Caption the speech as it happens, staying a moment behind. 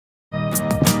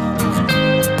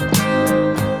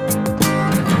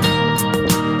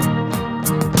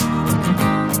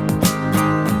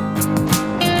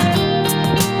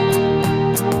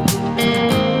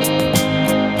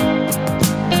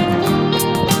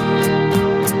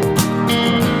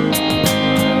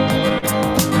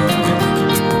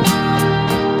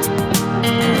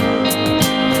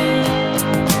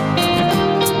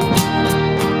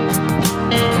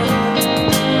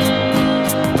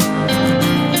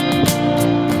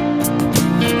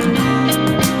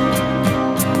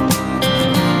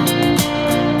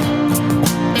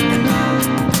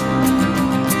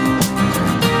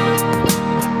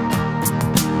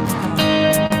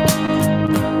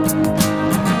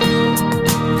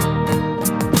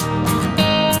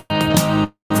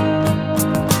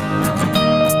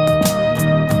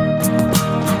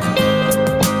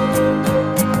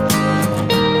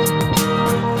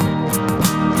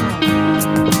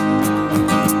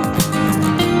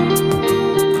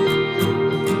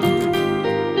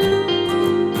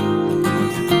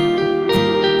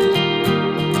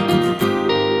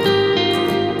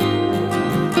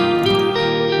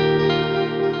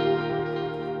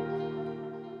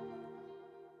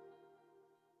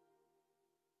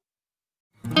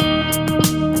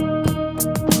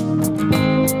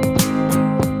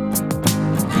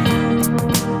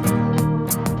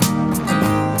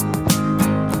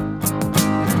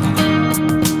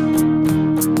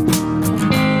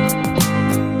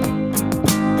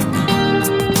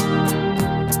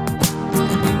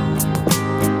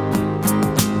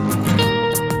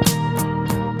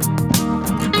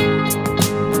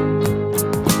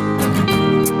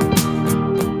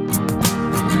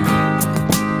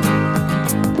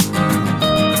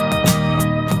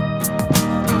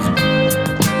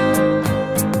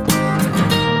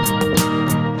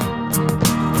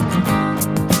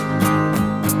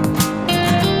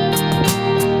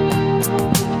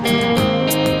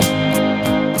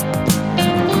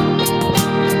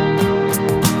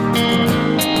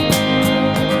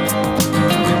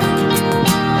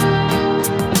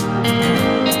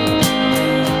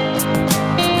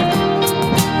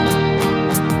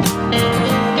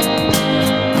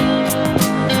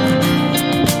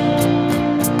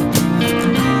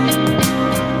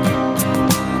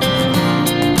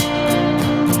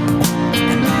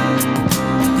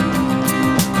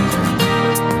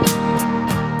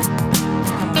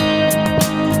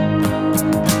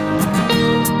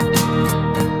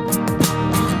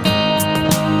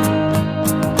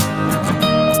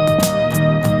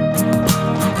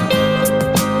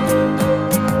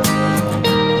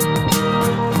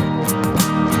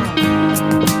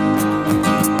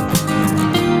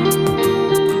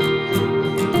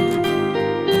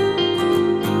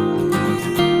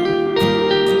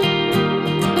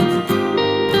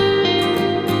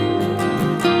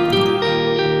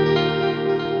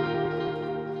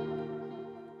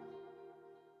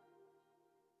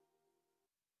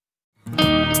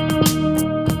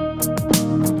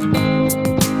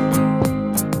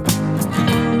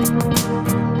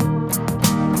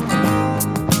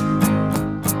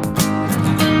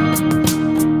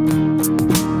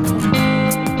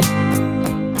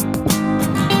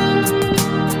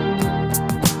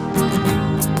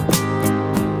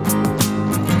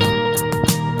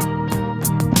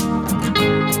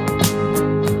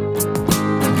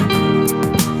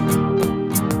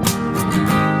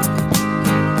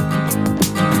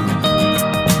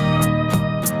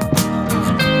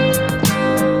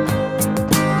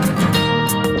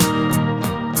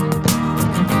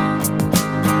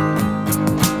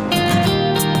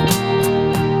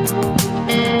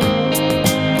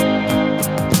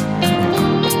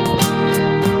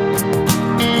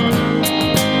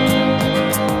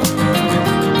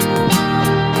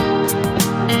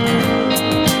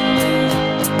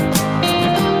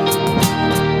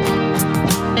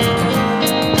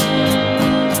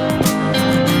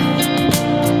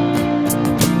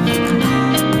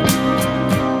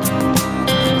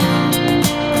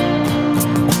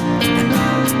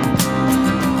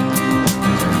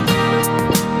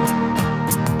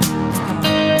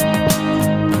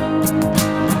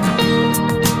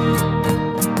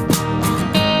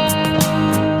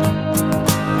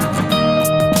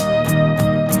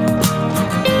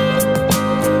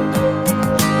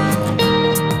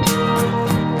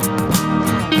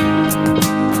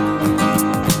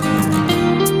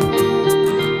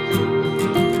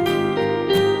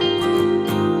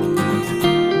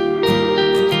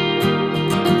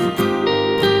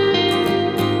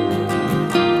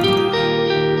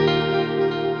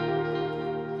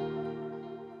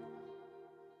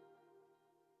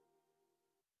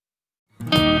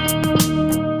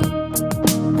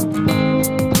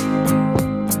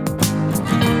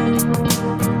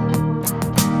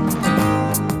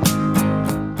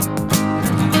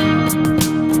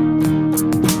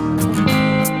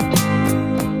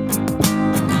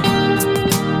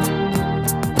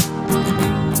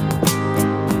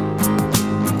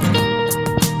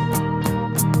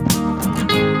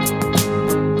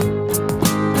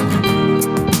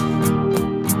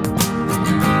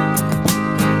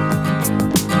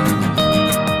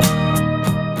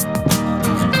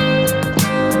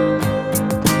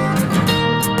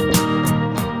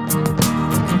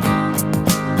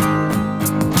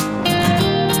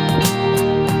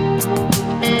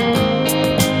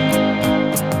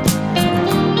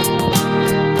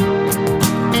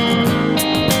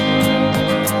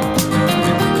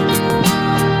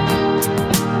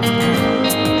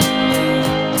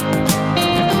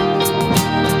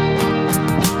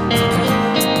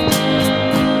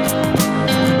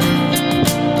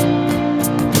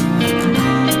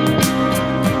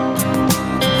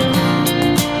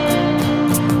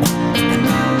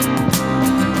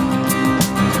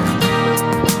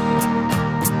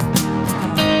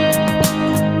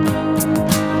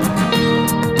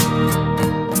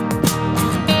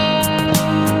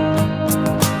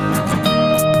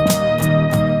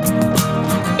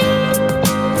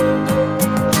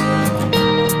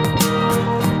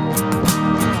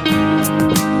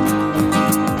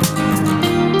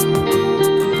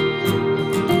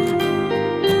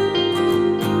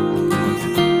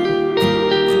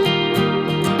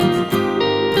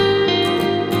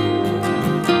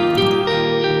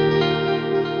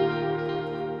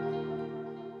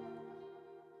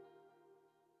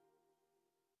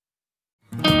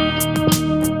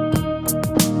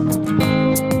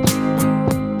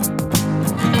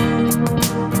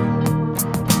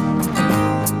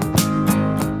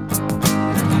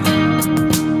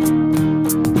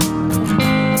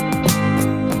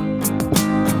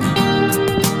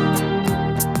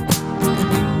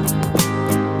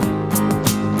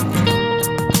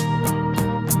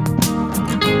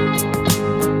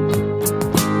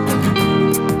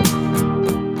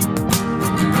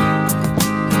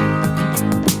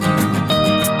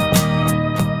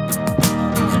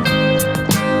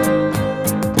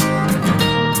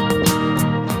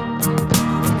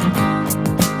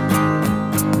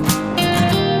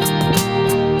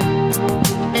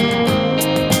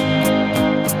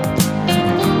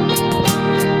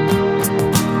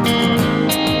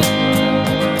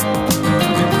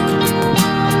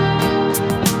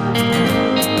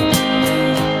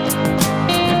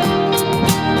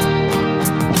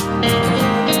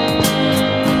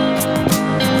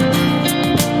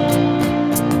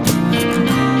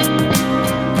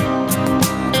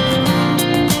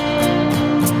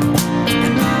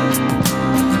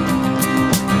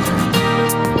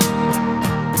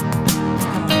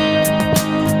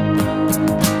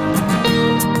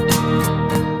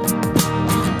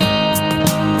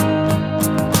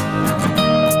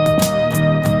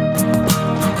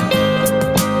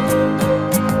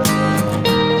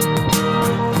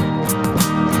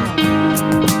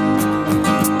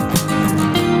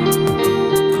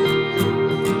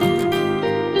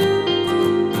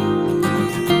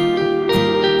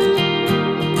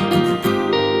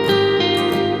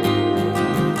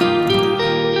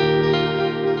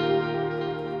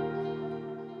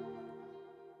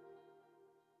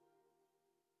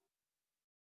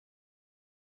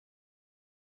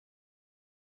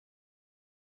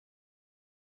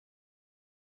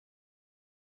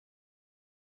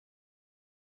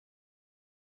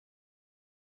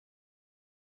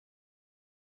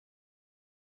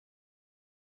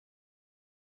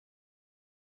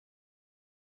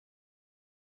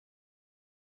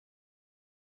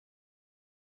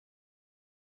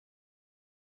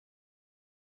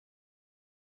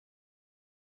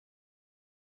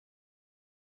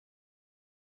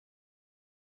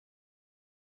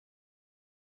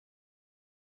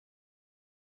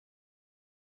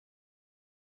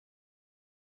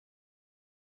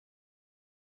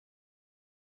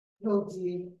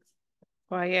Okay.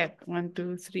 Quiet. 1,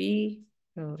 2, 3.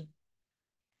 Go.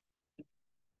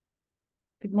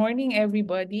 Good morning,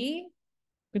 everybody.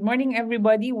 Good morning,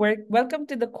 everybody. Welcome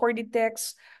to the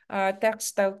CordiTex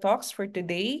Textile Talks for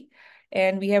today.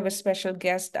 And we have a special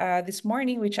guest this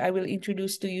morning, which I will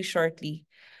introduce to you shortly.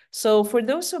 So for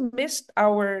those who missed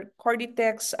our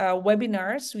CordiTex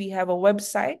webinars, we have a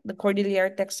website, the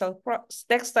Cordillera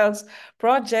Textiles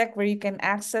Project, where you can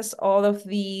access all of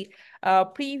the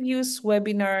previous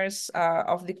webinars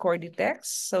of the CordiTex.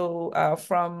 So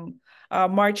from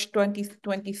March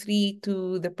 2023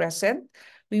 to the present.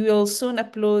 We will soon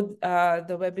upload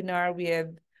the webinar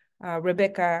with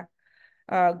Rebecca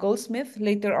Goldsmith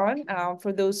later on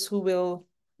for those who will,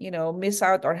 miss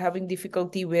out or having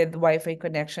difficulty with Wi-Fi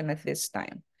connection at this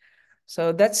time.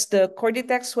 So that's the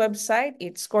CordiTex website.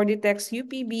 It's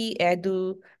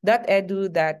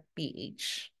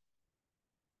corditexupb.edu.ph.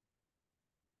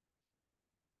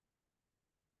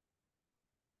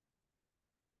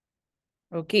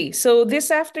 Okay, so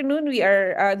this afternoon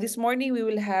this morning we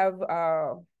will have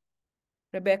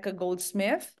Rebecca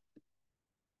Goldsmith.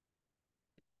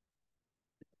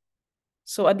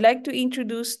 So I'd like to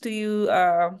introduce to you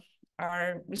our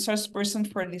resource person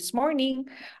for this morning,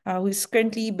 who is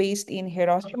currently based in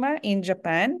Hiroshima in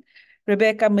Japan.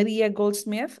 Rebecca Maria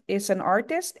Goldsmith is an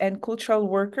artist and cultural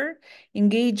worker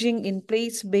engaging in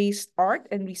place-based art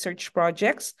and research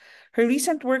projects. Her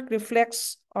recent work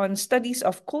reflects on studies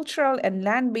of cultural and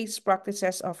land-based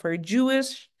practices of her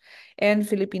Jewish and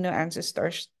Filipino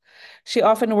ancestors. She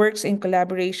often works in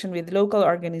collaboration with local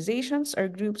organizations or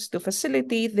groups to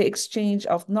facilitate the exchange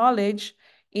of knowledge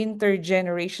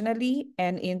intergenerationally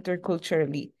and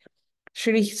interculturally.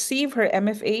 She received her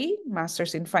MFA,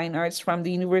 Masters in Fine Arts, from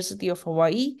the University of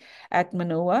Hawaii at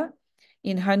Manoa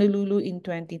in Honolulu in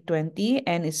 2020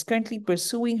 and is currently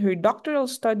pursuing her doctoral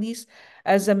studies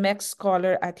as a MEXT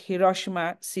scholar at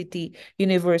Hiroshima City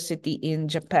University in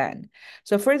Japan.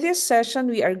 So for this session,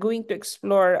 we are going to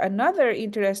explore another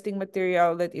interesting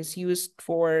material that is used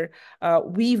for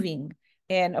weaving.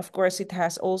 And of course, it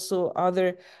has also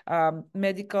other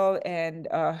medical and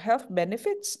health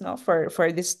benefits, no,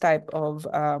 for this type of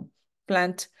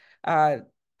plant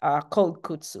called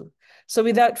Kutsu. So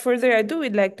without further ado,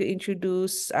 we'd like to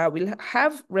introduce, we'll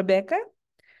have Rebecca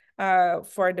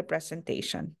for the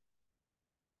presentation.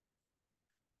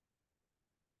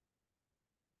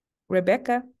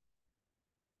 Rebecca.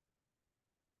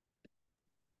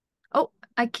 Oh,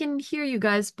 I can hear you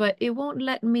guys, but it won't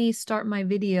let me start my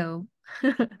video.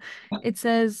 It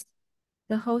says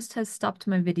the host has stopped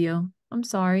my video. I'm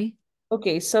sorry.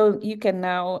 Okay, so you can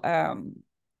now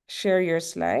share your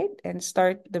slide and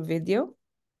start the video.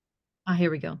 Here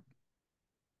we go.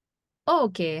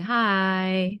 Okay,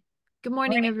 hi. Good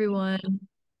morning, Morning. everyone.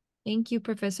 Thank you,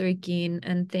 Professor Ikin,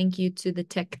 and thank you to the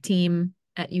tech team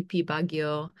at UP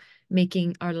Baguio,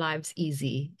 making our lives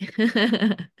easy.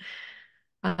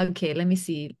 Okay, let me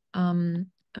see. I'm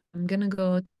gonna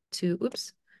go to,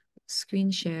 oops,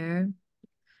 screen share.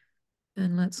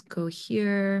 And let's go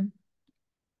here.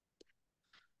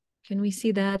 Can we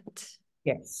see that?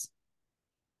 Yes.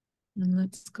 And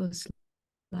let's go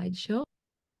slideshow.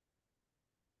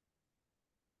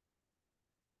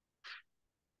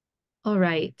 All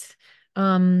right.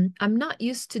 I'm not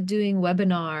used to doing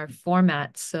webinar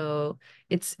formats, so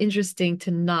it's interesting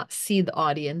to not see the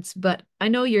audience, but I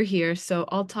know you're here, so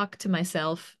I'll talk to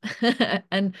myself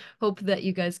and hope that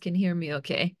you guys can hear me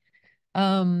okay.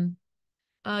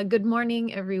 Good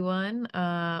morning, everyone.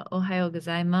 Ohayo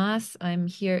gozaimasu. I'm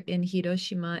here in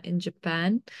Hiroshima in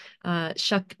Japan.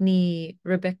 Shakni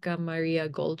Rebecca Maria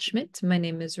Goldschmidt. My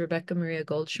name is Rebecca Maria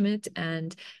Goldschmidt,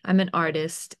 and I'm an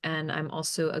artist, and I'm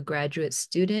also a graduate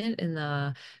student in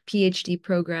the PhD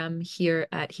program here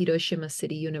at Hiroshima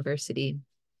City University.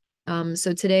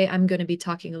 So today I'm going to be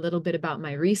talking a little bit about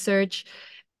my research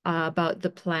about the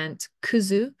plant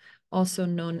Kuzu, also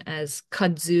known as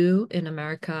kudzu in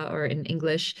America or in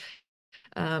English,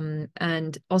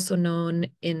 and also known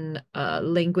in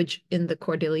language in the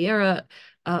Cordillera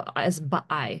as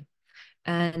Ba'i.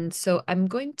 And so I'm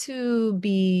going to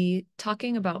be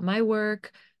talking about my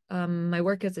work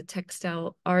as a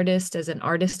textile artist, as an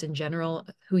artist in general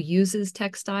who uses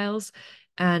textiles,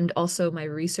 and also my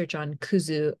research on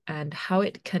Kuzu and how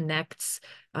it connects,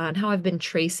 and how I've been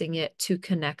tracing it to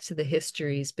connect to the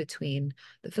histories between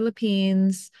the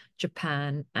Philippines,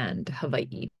 Japan, and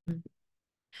Hawaii.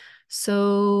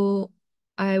 So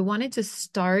I wanted to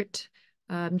start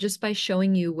just by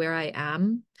showing you where I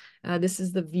am. This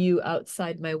is the view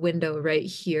outside my window right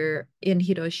here in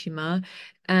Hiroshima.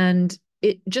 And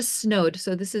it just snowed.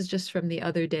 So this is just from the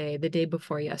other day, the day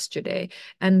before yesterday.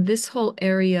 And this whole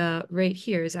area right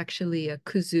here is actually a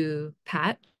Kuzu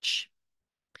patch.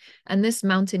 And this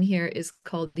mountain here is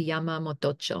called the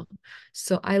Yamamotocho.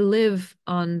 So I live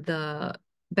on the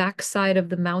backside of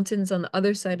the mountains. On the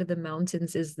other side of the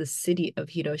mountains is the city of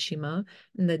Hiroshima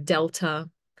in the delta,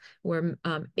 where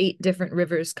 8 different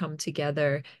rivers come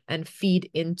together and feed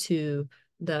into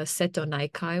the Seto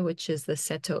Naikai, which is the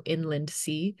Seto Inland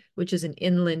Sea, which is an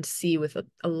inland sea with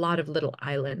a lot of little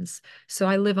islands. So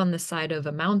I live on the side of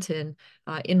a mountain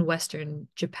in Western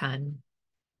Japan.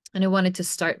 And I wanted to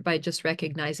start by just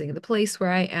recognizing the place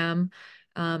where I am,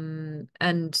 and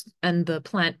the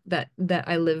plant that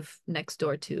I live next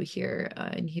door to here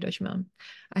in Hiroshima.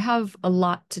 I have a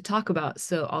lot to talk about,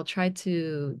 so I'll try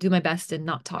to do my best and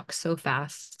not talk so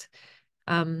fast.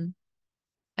 Um,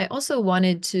 I also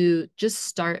wanted to just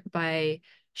start by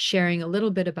sharing a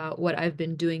little bit about what I've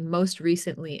been doing most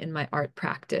recently in my art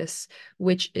practice,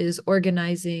 which is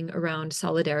organizing around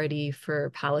solidarity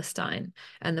for Palestine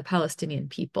and the Palestinian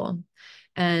people.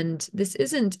 And this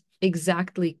isn't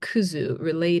exactly Kuzu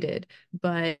related,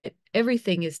 but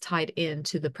everything is tied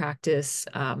into the practice.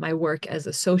 My work as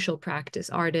a social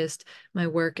practice artist, my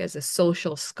work as a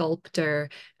social sculptor,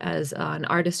 as an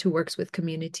artist who works with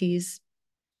communities,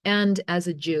 and as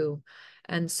a Jew.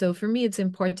 And so for me, it's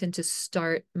important to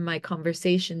start my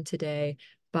conversation today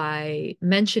by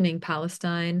mentioning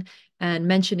Palestine and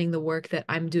mentioning the work that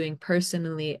I'm doing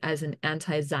personally as an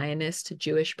anti-Zionist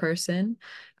Jewish person,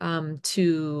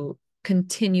 to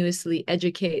continuously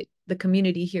educate the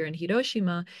community here in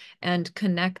Hiroshima and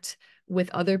connect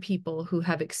with other people who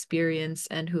have experience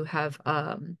and who have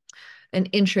an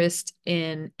interest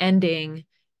in ending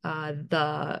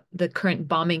the current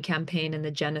bombing campaign and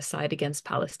the genocide against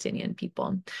Palestinian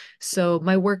people. So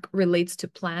my work relates to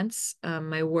plants.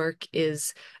 My work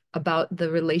is about the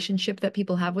relationship that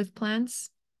people have with plants.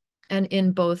 And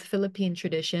in both Philippine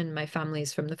tradition, my family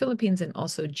is from the Philippines, and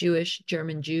also Jewish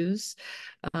German Jews,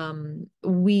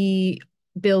 we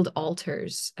build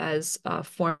altars as a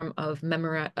form of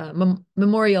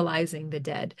memorializing the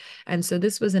dead. And so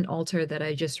this was an altar that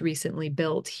I just recently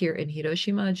built here in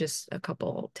Hiroshima, just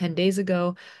 10 days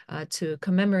ago, to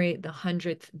commemorate the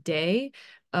 100th day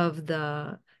of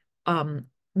the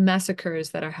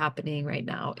massacres that are happening right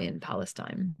now in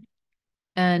Palestine.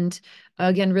 And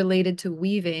again, related to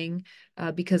weaving,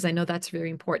 because I know that's very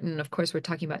important. Of course, we're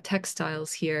talking about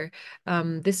textiles here.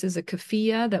 This is a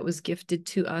keffiyeh that was gifted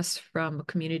to us from a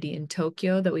community in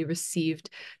Tokyo that we received.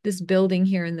 This building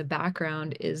here in the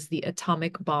background is the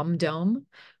atomic bomb dome,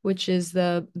 which is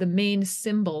the main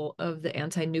symbol of the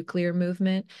anti-nuclear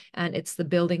movement. And it's the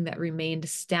building that remained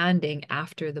standing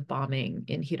after the bombing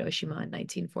in Hiroshima in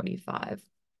 1945.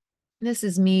 This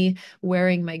is me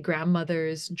wearing my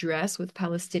grandmother's dress with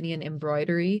Palestinian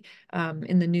embroidery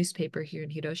in the newspaper here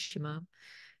in Hiroshima.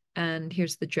 And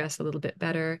here's the dress a little bit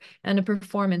better, and a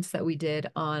performance that we did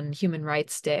on Human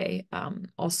Rights Day,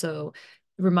 also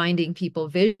reminding people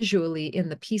visually in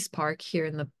the Peace Park here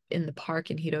in the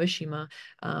park in Hiroshima.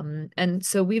 And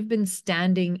so we've been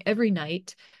standing every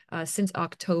night since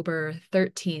October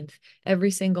 13th. Every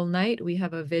single night, we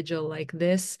have a vigil like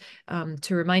this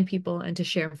to remind people and to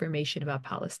share information about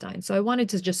Palestine. So I wanted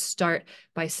to just start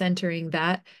by centering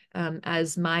that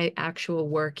as my actual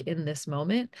work in this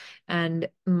moment. And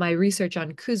my research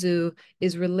on Kuzu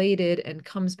is related and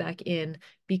comes back in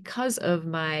because of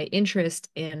my interest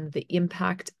in the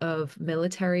impact of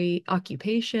military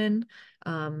occupation,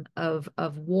 of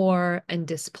war and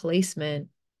displacement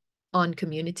on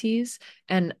communities.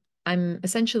 And I'm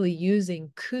essentially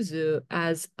using Kuzu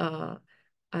as a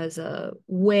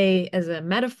way, as a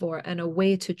metaphor and a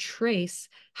way to trace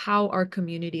how our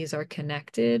communities are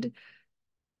connected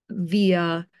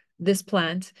via this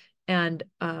plant, and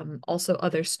also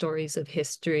other stories and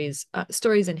histories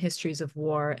of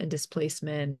war and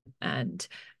displacement and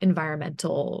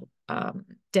environmental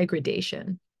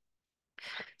degradation.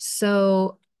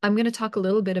 So I'm going to talk a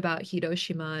little bit about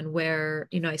Hiroshima and where,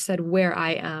 I said where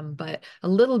I am, but a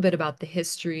little bit about the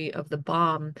history of the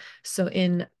bomb. So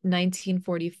in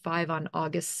 1945, on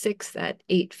August 6th at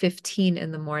 8:15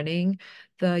 in the morning,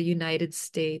 the United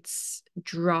States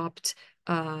dropped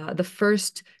the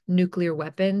first nuclear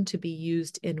weapon to be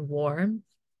used in war.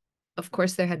 Of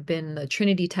course, there had been the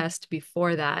Trinity test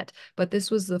before that, but this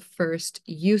was the first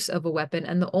use of a weapon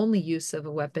and the only use of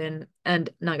a weapon, and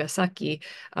Nagasaki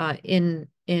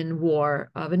in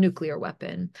war, of a nuclear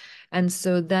weapon. And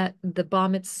so that the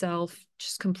bomb itself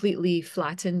just completely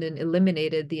flattened and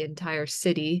eliminated the entire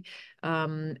city.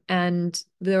 And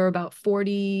there were about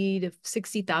 40 to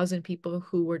 60,000 people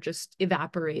who were just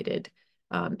evaporated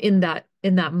in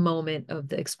that moment of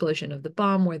the explosion of the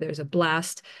bomb, where there's a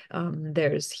blast,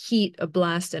 there's heat, a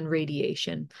blast, and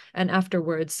radiation. And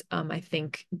afterwards, I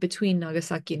think between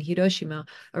Nagasaki and Hiroshima,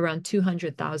 around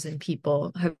 200,000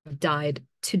 people have died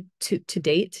to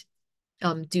date,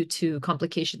 due to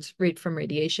complications from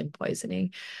radiation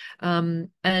poisoning.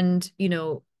 And,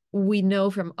 we know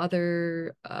from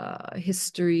other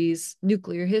histories,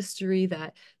 nuclear history,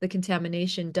 that the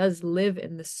contamination does live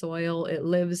in the soil. It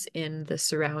lives in the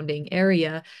surrounding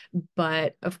area.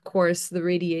 But of course, the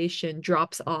radiation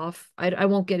drops off. I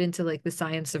won't get into like the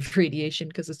science of radiation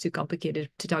because it's too complicated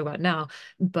to talk about now.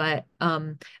 But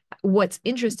what's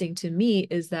interesting to me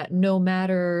is that no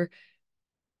matter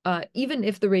even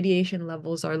if the radiation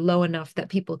levels are low enough that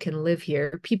people can live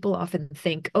here, people often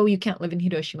think, oh, you can't live in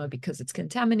Hiroshima because it's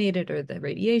contaminated, or the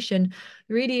radiation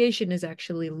is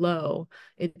actually low.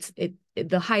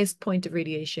 The highest point of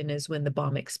radiation is when the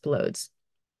bomb explodes.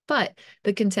 But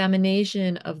the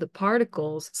contamination of the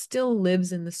particles still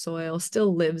lives in the soil,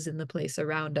 still lives in the place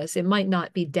around us. It might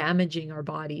not be damaging our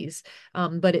bodies,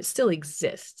 but it still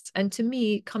exists. And to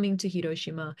me, coming to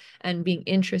Hiroshima and being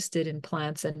interested in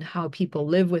plants and how people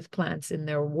live with plants in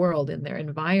their world, in their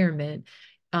environment,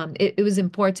 it was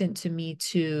important to me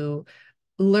to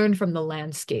learn from the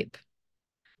landscape.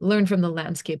 Learn from the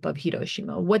landscape of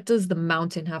Hiroshima. What does the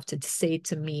mountain have to say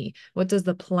to me? What does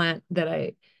the plant that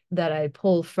I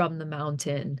pull from the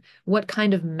mountain, what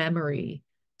kind of memory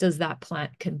does that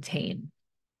plant contain?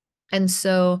 And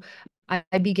so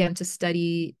I began to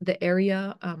study the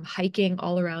area, hiking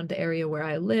all around the area where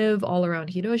I live, all around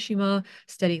Hiroshima,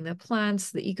 studying the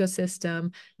plants, the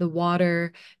ecosystem, the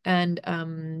water. And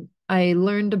I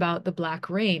learned about the Black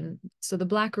Rain. So the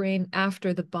Black Rain,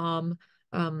 after the bomb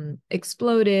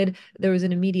exploded, there was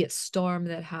an immediate storm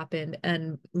that happened,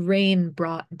 and rain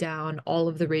brought down all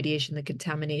of the radiation, the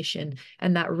contamination,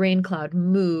 and that rain cloud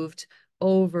moved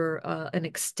over an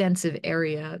extensive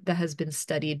area that has been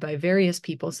studied by various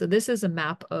people. So this is a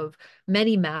map of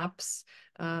many maps.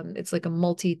 It's like a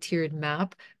multi-tiered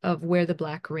map of where the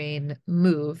Black Rain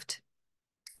moved.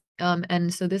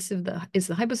 And so this is the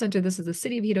hypocenter. This is the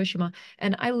city of Hiroshima,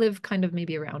 and I live kind of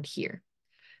maybe around here.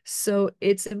 So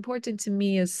it's important to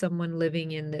me, as someone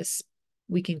living in this,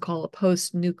 we can call it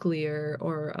post-nuclear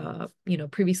or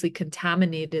previously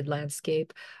contaminated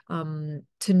landscape,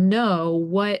 to know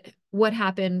what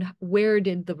happened, where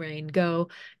did the rain go.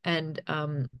 And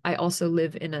I also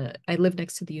I live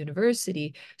next to the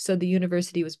university. So the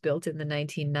university was built in the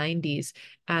 1990s,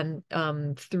 and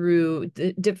through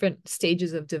the different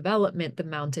stages of development, the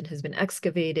mountain has been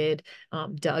excavated,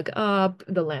 dug up,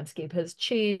 the landscape has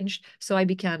changed. So I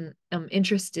became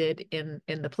interested in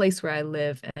the place where I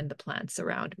live and the plants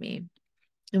around me.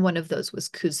 And one of those was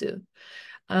Kuzu.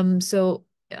 So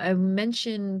I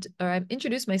mentioned, or I've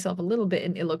introduced myself a little bit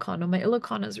in Ilocano. My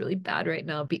Ilocano is really bad right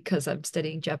now because I'm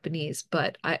studying Japanese,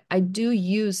 but I do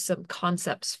use some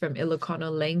concepts from Ilocano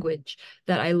language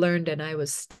that I learned and I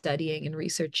was studying and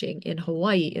researching in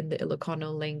Hawaii in the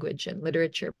Ilocano language and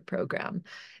literature program.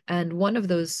 And one of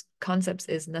those concepts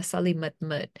is nasali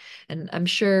matmut. And I'm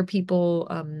sure people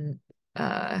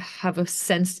have a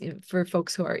sense for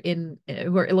folks who are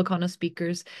Ilocano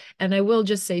speakers. And I will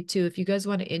just say too, if you guys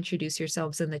want to introduce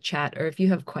yourselves in the chat, or if you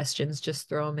have questions, just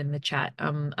throw them in the chat.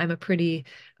 I'm a pretty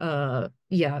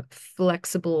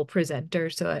flexible presenter,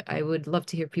 so I would love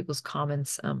to hear people's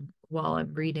comments while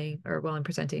I'm reading or while I'm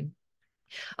presenting.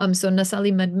 So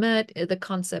nasali madmet, the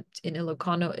concept in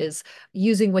Ilocano is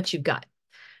using what you got.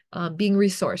 Being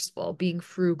resourceful, being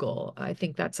frugal. I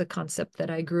think that's a concept that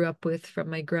I grew up with from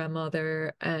my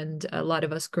grandmother, and a lot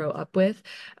of us grow up with.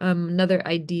 Another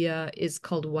idea is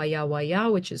called waya waya,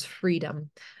 which is freedom,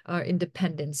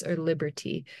 independence, or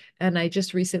liberty. And I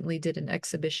just recently did an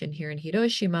exhibition here in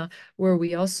Hiroshima where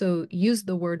we also used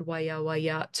the word waya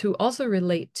waya to also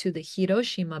relate to the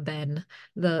Hiroshima ben,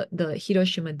 the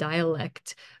Hiroshima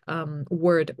dialect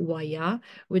word waya,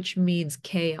 which means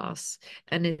chaos.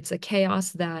 And it's a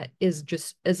chaos that is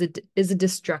just is a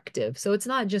destructive. So it's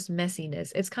not just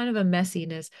messiness. It's kind of a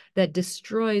messiness that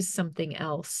destroys something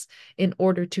else in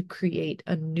order to create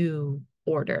a new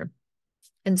order.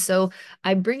 And so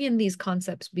I bring in these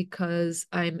concepts because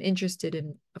I'm interested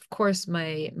in, of course,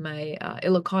 my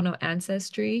Ilocano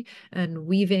ancestry and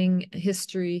weaving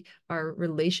history, our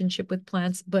relationship with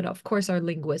plants, but of course our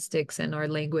linguistics and our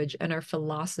language and our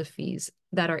philosophies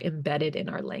that are embedded in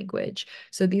our language.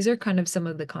 So these are kind of some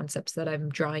of the concepts that I'm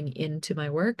drawing into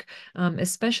my work,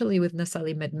 especially with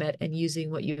Nasali Medmet and using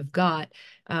what you've got.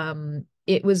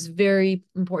 It was very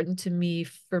important to me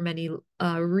for many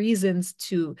reasons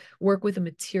to work with a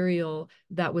material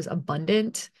that was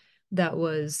abundant, that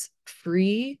was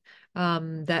free,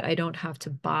 that I don't have to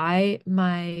buy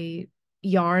my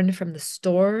yarn from the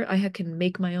store. I can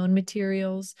make my own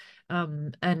materials,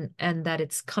 and that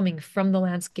it's coming from the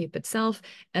landscape itself,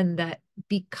 and that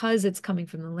because it's coming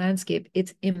from the landscape,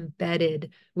 it's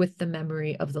embedded with the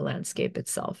memory of the landscape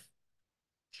itself.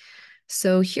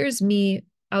 So here's me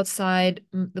outside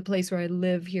the place where I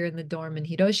live here in the dorm in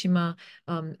Hiroshima.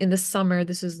 In the summer,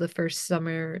 this is the first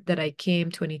summer that I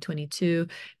came, 2022,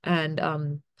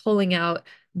 and pulling out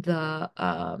the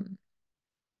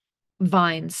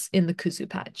vines in the Kuzu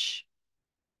patch.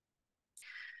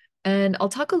 And I'll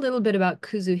talk a little bit about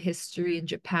Kuzu history in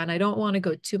Japan. I don't want to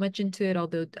go too much into it,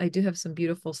 although I do have some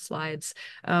beautiful slides.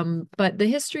 But the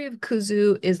history of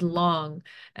Kuzu is long,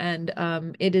 and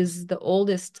it is the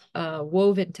oldest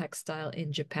woven textile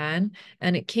in Japan.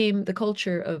 And the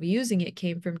culture of using it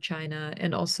came from China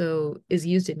and also is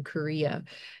used in Korea.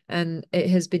 And it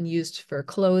has been used for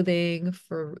clothing,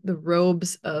 for the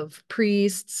robes of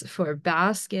priests, for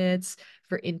baskets,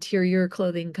 for interior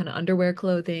clothing, kind of underwear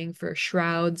clothing, for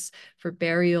shrouds, for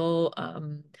burial.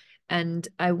 And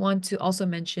I want to also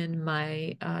mention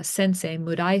my sensei,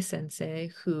 Murai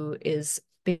sensei, who is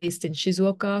based in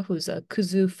Shizuoka, who's a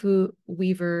Kuzufu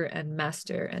weaver and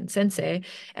master and sensei.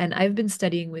 And I've been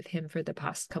studying with him for the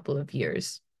past couple of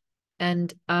years.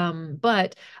 And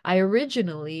but I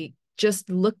originally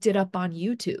just looked it up on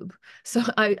YouTube. So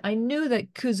I knew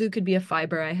that Kuzu could be a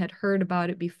fiber. I had heard about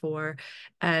it before,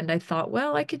 and I thought,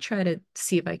 well, I could try to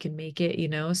see if I can make it, you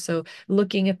know. So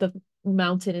looking at the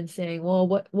mountain and saying, well,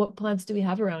 what plants do we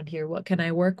have around here? What can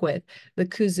I work with? The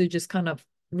Kuzu just kind of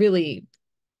really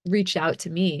reached out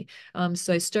to me.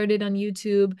 So I started on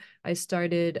YouTube. I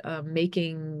started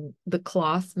making the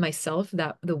cloth myself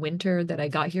that the winter that I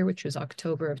got here, which was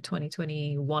October of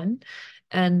 2021.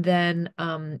 And then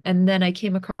I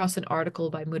came across an article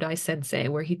by Murai Sensei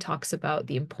where he talks about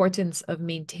the importance of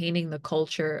maintaining the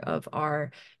culture of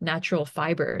our natural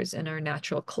fibers and our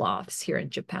natural cloths here in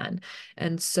Japan.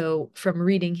 And so from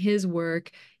reading his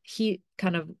work, he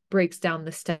kind of breaks down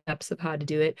the steps of how to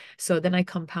do it. So then I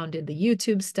compounded the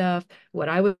YouTube stuff, what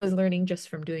I was learning just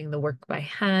from doing the work by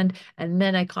hand. And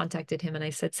then I contacted him and I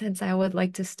said, Sensei, I would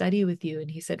like to study with you. And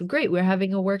he said, great, we're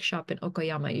having a workshop in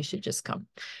Okayama. You should just come.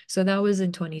 So that was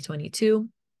in 2022.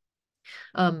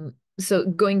 So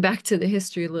going back to the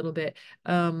history a little bit,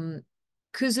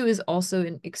 Kuzu is also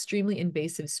an extremely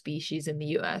invasive species in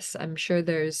the US. I'm sure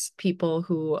there's people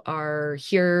who are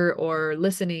here or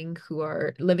listening who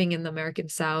are living in the American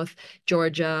South,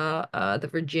 Georgia, the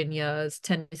Virginias,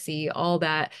 Tennessee, all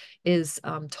that is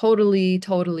totally,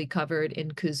 totally covered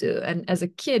in Kuzu. And as a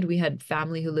kid, we had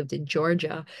family who lived in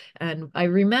Georgia. And I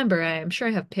remember, I'm sure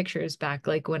I have pictures back,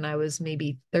 like when I was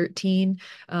maybe 13,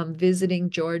 visiting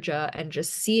Georgia and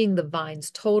just seeing the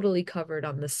vines totally covered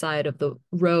on the side of the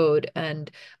road. And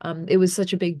it was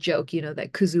such a big joke, you know,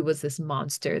 that Kuzu was this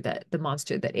monster, that the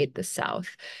monster that ate the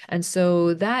South. And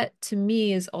so that to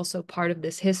me is also part of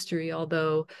this history,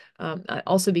 although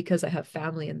also because I have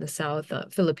family in the South,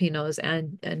 Filipinos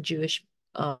and Jewish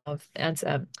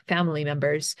and family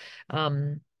members.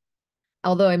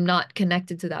 Although I'm not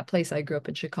connected to that place, I grew up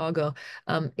in Chicago.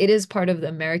 It is part of the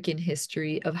American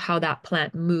history of how that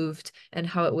plant moved and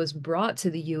how it was brought to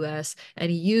the US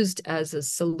and used as a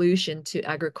solution to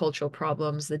agricultural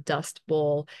problems, the Dust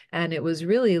Bowl. And it was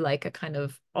really like a kind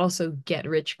of also get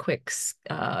rich quick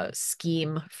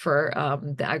scheme for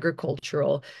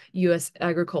the US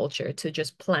agriculture to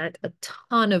just plant a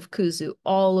ton of kuzu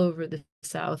all over the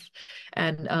South.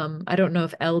 And I don't know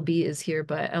if LB is here,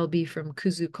 but LB from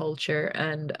Kuzu culture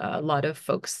and a lot of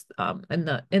folks in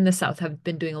the South have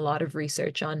been doing a lot of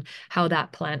research on how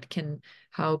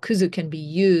how Kuzu can be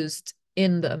used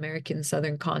in the American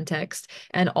Southern context,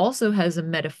 and also has a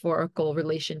metaphorical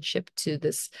relationship to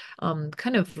this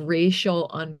kind of racial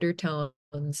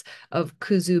undertones of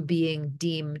Kuzu being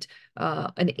deemed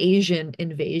an Asian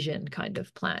invasion kind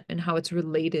of plant, and how it's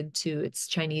related to its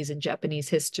Chinese and Japanese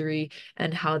history,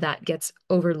 and how that gets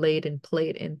overlaid and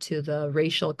played into the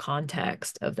racial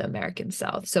context of the American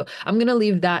South. So I'm going to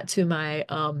leave that to my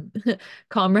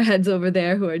comrades over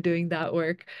there who are doing that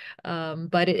work.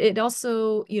 But it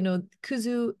also, you know,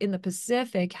 Kuzu in the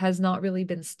Pacific has not really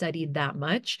been studied that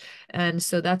much. And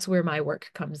so that's where my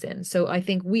work comes in. So I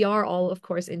think we are all, of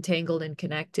course, entangled and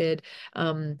connected.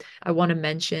 I want to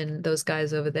mention those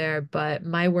guys over there, but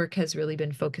my work has really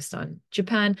been focused on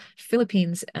Japan,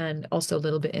 Philippines, and also a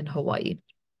little bit in Hawaii.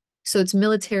 So it's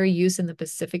military use in the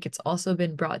Pacific. It's also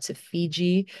been brought to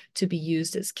Fiji to be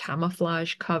used as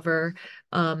camouflage cover.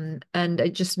 And I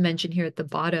just mentioned here at the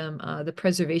bottom, the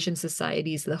preservation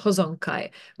societies, the Hozonkai,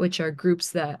 which are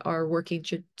groups that are working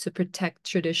to protect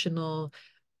traditional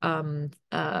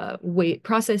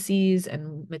processes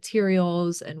and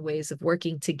materials and ways of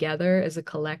working together as a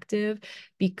collective,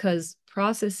 because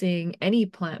processing any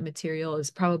plant material, as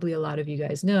probably a lot of you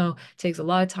guys know, takes a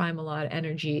lot of time, a lot of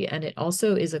energy, and it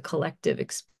also is a collective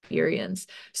experience.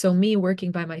 So me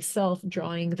working by myself,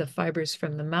 drawing the fibers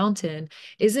from the mountain,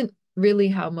 isn't really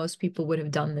how most people would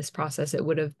have done this process. It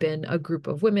would have been a group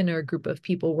of women or a group of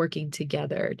people working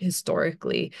together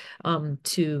historically,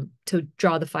 to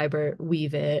draw the fiber,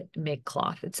 weave it, make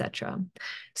cloth, etc.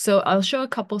 So I'll show a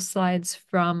couple slides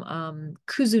from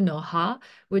Kuzu no Ha,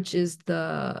 which is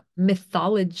the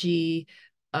mythology,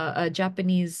 a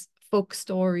Japanese folk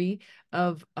story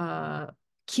of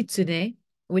kitsune,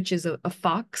 which is a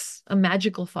fox, a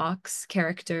magical fox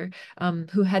character,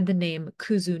 who had the name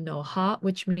Kuzu no Ha,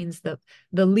 which means the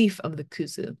leaf of the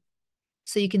kuzu.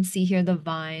 So you can see here the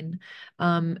vine.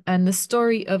 And the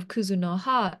story of Kuzu no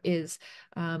Ha is,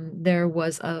 there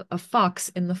was a fox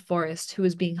in the forest who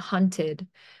was being hunted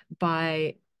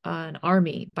by an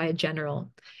army, by a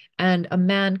general. And a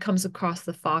man comes across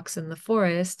the fox in the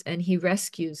forest, and he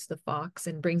rescues the fox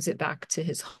and brings it back to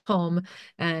his home.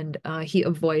 And he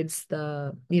avoids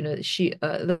the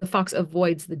fox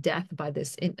avoids the death by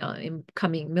this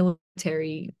incoming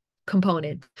military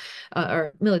component,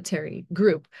 or military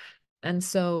group. And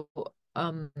so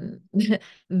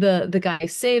the guy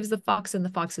saves the fox, and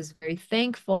the fox is very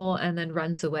thankful and then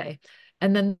runs away.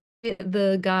 And then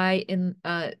the guy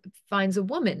finds a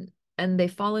woman, and they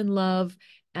fall in love,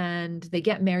 and they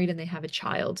get married, and they have a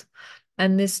child.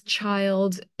 And this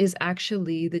child is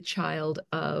actually the child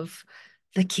of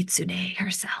the kitsune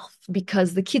herself,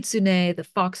 because the kitsune, the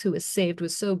fox who was saved,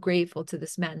 was so grateful to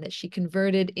this man that she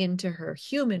converted into her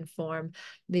human form.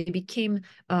 They became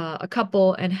a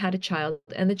couple and had a child,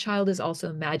 and the child is also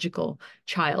a magical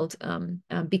child,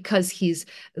 because he's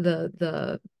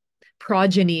the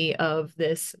progeny of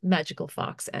this magical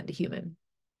fox and a human.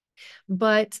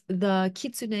 But the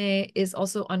kitsune is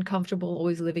also uncomfortable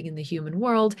always living in the human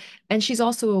world, and she's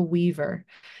also a weaver.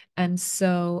 And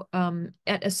so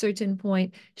at a certain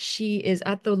point, she is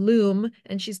at the loom,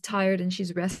 and she's tired, and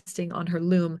she's resting on her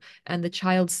loom. And the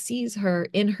child sees her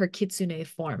in her kitsune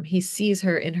form. He sees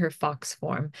her in her fox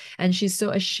form. And she's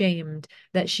so ashamed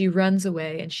that she runs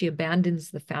away, and she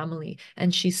abandons the family.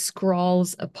 And she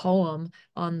scrawls a poem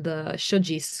on the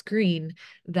shoji screen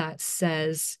that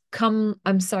says, "Come,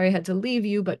 I'm sorry I had to leave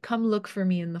you, but come look for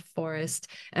me in the forest.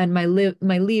 And my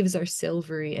leaves are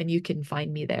silvery, and you can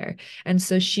find me there." And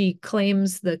so she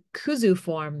claims the Kuzu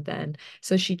form then.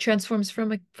 So she transforms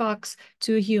from a fox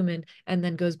to a human, and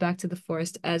then goes back to the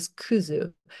forest as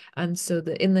Kuzu. And so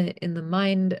in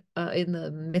the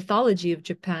mythology of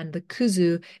Japan, the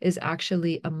Kuzu is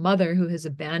actually a mother who has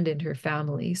abandoned her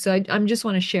family. So I just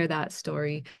want to share that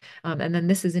story. And then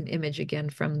this is an image again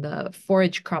from the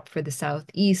forage crop for the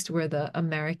Southeast, where the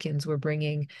Americans were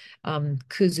bringing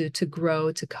Kuzu to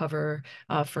grow, to cover,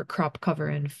 for crop cover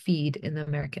and feed in the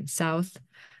American South.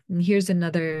 And here's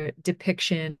another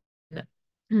depiction,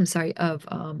 sorry, of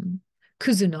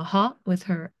Kuzu no Ha, with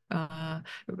her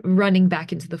running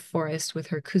back into the forest with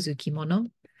her Kuzu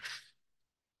kimono.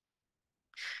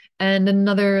 And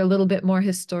another a little bit more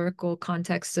historical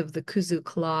context of the Kuzu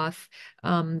cloth.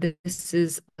 This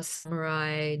is a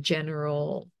samurai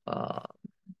general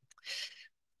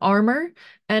armor,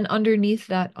 and underneath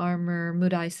that armor,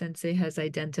 Murai Sensei has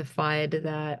identified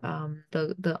that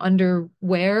the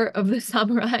underwear of the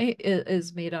samurai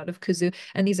is made out of Kuzu,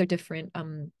 and these are different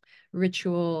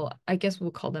ritual, I guess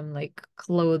we'll call them like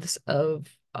clothes of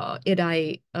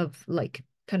irai, of like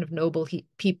kind of noble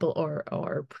people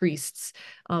or priests.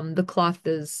 The cloth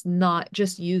is not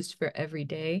just used for every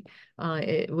day.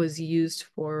 It was used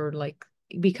for, like,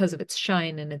 because of its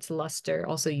shine and its luster,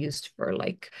 also used for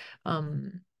like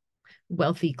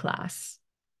wealthy class.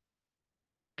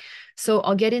 So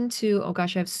I'll get into, oh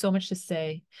gosh, I have so much to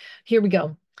say. Here we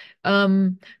go.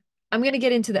 I'm going to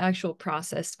get into the actual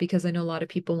process, because I know a lot of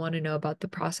people want to know about the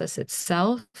process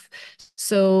itself.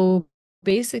 So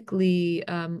basically,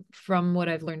 from what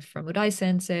I've learned from Udai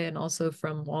Sensei, and also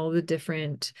from all the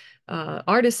different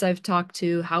artists I've talked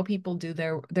to, how people do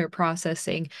their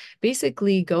processing,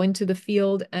 basically go into the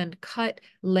field and cut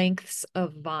lengths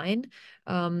of vine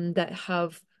that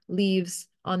have leaves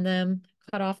on them,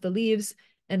 cut off the leaves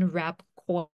and wrap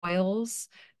coils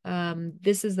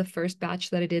This is the first batch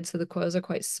that I did, so the coils are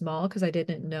quite small because I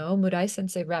didn't know. Murai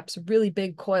Sensei wraps really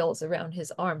big coils around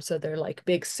his arm, so they're like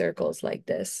big circles like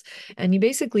this. And you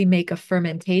basically make a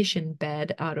fermentation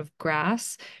bed out of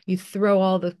grass. You throw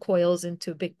all the coils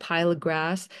into a big pile of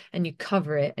grass and you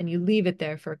cover it and you leave it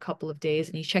there for a couple of days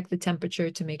and you check the temperature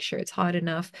to make sure it's hot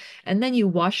enough. And then you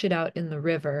wash it out in the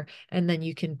river and then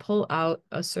you can pull out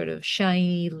a sort of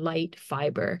shiny, light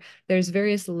fiber. There's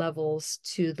various levels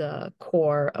to the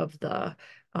core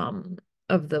um,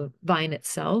 of the vine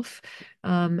itself.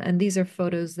 And these are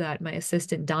photos that my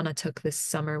assistant Donna took this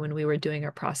summer when we were doing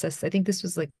our process. I think this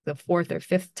was like the fourth or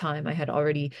fifth time I had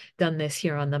already done this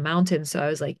here on the mountain. So I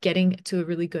was like getting to a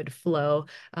really good flow,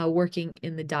 working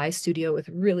in the dye studio with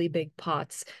really big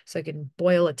pots so I could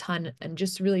boil a ton and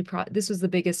just really, this was the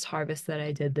biggest harvest that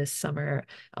I did this summer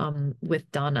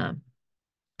with Donna.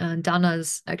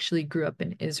 Dana's actually grew up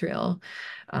in Israel.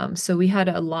 So we had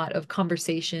a lot of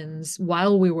conversations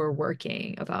while we were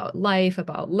working about life,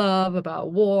 about love,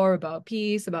 about war, about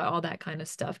peace, about all that kind of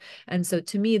stuff. And so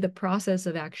to me, the process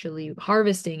of actually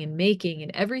harvesting and making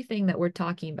and everything that we're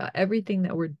talking about, everything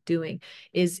that we're doing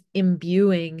is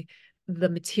imbuing the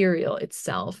material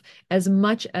itself as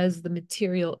much as the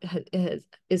material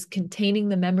is containing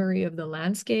the memory of the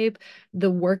landscape.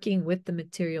 The working with the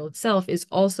material itself is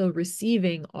also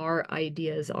receiving our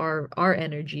ideas, our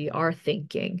energy, our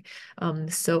thinking.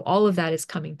 So all of that is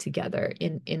coming together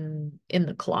in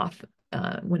the cloth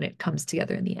when it comes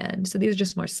together in the end. So these are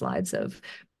just more slides of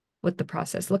what the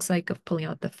process looks like of pulling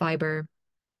out the fiber.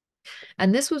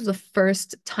 And this was the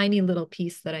first tiny little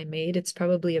piece that I made. It's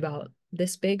probably about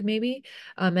this big, maybe.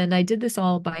 And I did this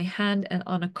all by hand and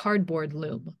on a cardboard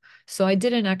loom. So I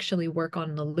didn't actually work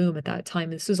on the loom at that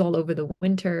time. This was all over the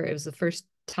winter. It was the first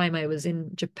time I was in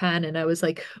Japan and I was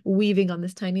like weaving on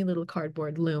this tiny little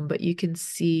cardboard loom. But you can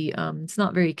see it's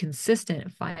not very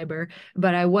consistent fiber,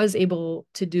 but I was able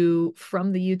to do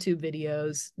from the YouTube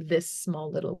videos this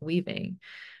small little weaving.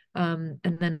 And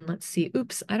then let's see.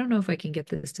 Oops, I don't know if I can get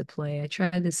this to play. I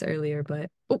tried this earlier, but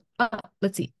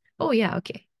let's see. Oh yeah,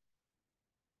 okay.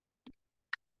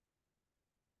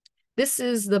 This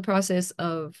is the process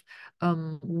of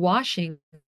washing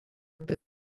the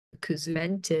kuzu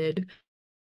vented.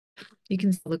 You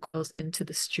can see the coils into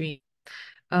the stream.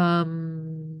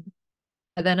 And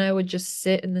then I would just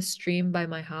sit in the stream by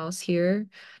my house here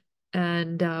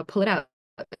and pull it out.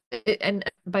 And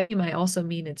by I also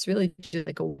mean it's really just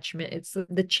like a watchman. It's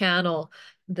the channel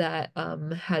that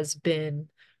has been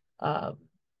um,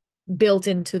 built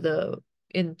into the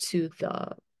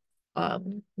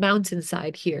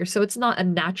mountainside here. So it's not a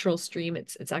natural stream.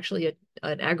 It's actually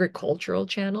an agricultural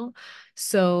channel.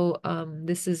 So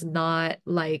this is not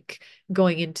like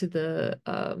going into the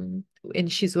in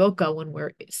Shizuoka when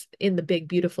we're in the big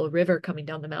beautiful river coming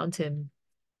down the mountain.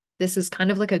 This is kind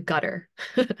of like a gutter,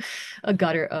 a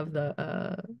gutter of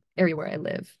the area where I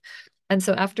live. And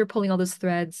so after pulling all those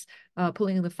threads,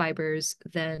 pulling in the fibers,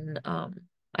 then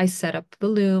I set up the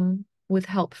loom with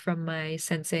help from my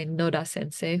sensei, Noda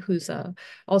sensei, who's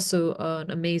also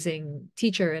an amazing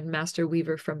teacher and master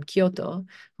weaver from Kyoto,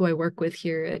 who I work with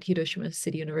here at Hiroshima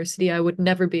City University. I would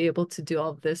never be able to do all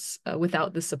of this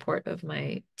without the support of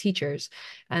my teachers.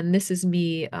 And this is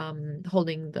me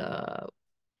holding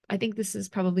I think this is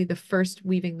probably the first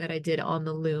weaving that I did on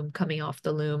the loom, coming off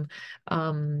the loom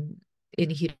in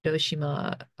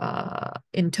Hiroshima,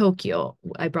 in Tokyo.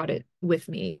 I brought it with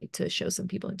me to show some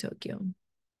people in Tokyo.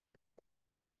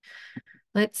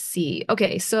 Let's see.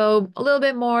 Okay, so a little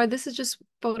bit more. This is just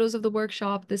photos of the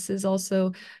workshop. This is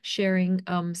also sharing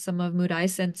some of Murai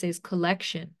Sensei's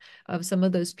collection of some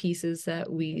of those pieces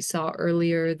that we saw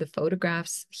earlier, the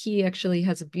photographs. He actually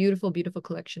has a beautiful, beautiful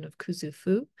collection of Kuzu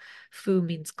fu. Fu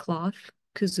means cloth,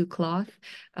 Kuzu cloth.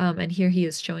 And here he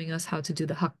is showing us how to do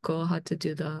the hakko, how to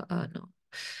do the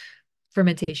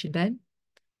fermentation bed.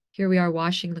 Here we are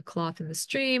washing the cloth in the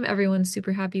stream. Everyone's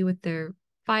super happy with their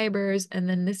fibers. And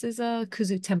then this is a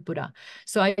kuzu tempura.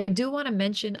 So I do want to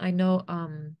mention, I know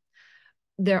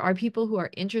there are people who are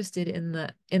interested in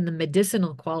the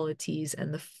medicinal qualities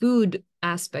and the food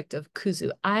aspect of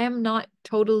kuzu. I am not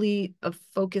totally a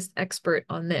focused expert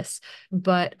on this,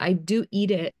 but I do eat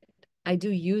it. I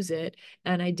do use it,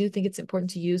 and I do think it's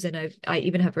important to use. And I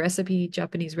even have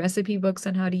Japanese recipe books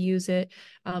on how to use it.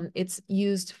 It's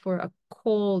used for a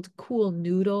cold, cool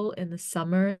noodle in the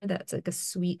summer that's like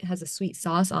has a sweet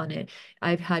sauce on it.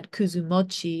 I've had kuzu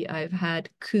mochi. I've had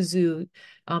kuzu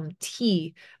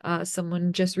tea.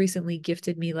 Someone just recently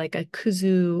gifted me like a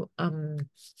kuzu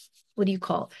what do you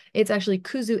call? It's actually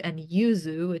kuzu and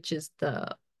yuzu, which is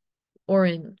the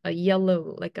orange, a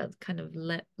yellow, like a kind of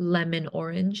lemon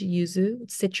orange yuzu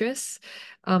citrus,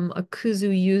 a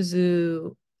kuzu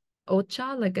yuzu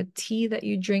ocha, like a tea that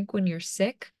you drink when you're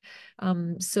sick.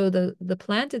 So the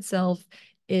plant itself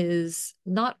is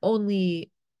not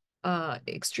only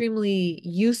extremely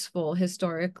useful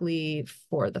historically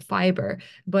for the fiber,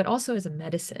 but also as a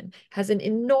medicine, has an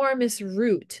enormous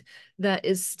root that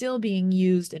is still being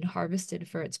used and harvested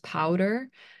for its powder,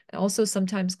 also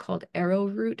sometimes called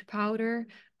arrowroot powder.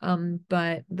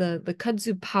 But the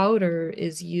kudzu powder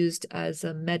is used as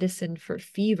a medicine for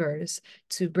fevers,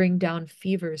 to bring down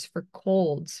fevers, for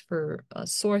colds, for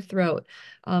sore throat.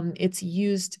 It's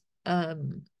used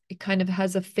it kind of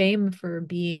has a fame for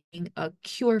being a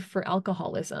cure for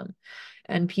alcoholism.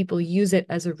 And people use it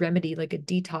as a remedy, like a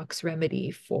detox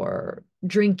remedy for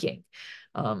drinking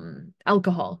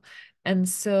alcohol. And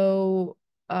so,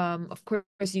 of course,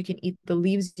 you can eat the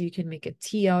leaves, you can make a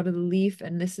tea out of the leaf.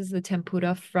 And this is the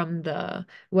tempura from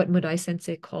what Murai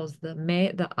Sensei calls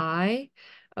the eye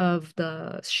of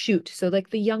the shoot. So like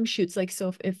the young shoots, like,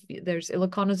 so if there's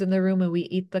Ilocanos in the room and we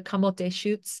eat the kamote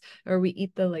shoots, or we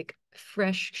eat the like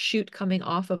fresh shoot coming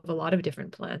off of a lot of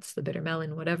different plants, the bitter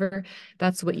melon, whatever,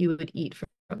 that's what you would eat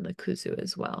from the kuzu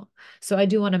as well. So I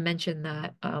do want to mention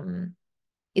that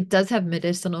it does have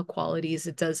medicinal qualities.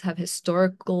 It does have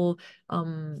historical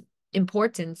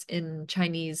importance in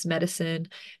Chinese medicine.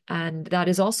 And that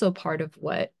is also part of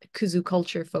what Kuzu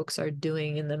culture folks are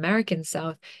doing in the American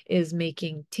South, is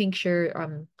making tincture,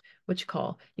 what you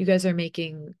call, you guys are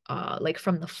making like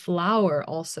from the flower,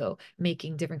 also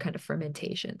making different kind of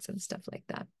fermentations and stuff like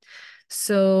that.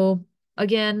 So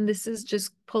again, this is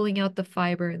just pulling out the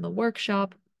fiber in the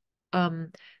workshop,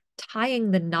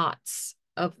 tying the knots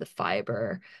of the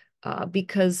fiber,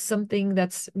 because something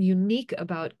that's unique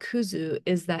about kuzu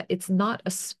is that it's not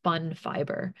a spun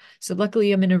fiber. So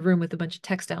luckily I'm in a room with a bunch of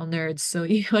textile nerds, so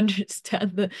you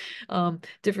understand the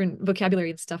different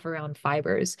vocabulary and stuff around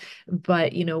fibers.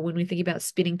 But when we think about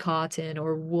spinning cotton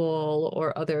or wool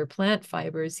or other plant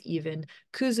fibers, even,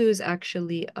 kuzu is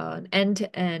actually an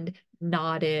end-to-end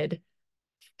knotted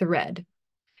thread.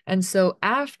 And so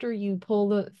after you pull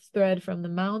the thread from the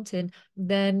mountain,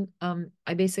 then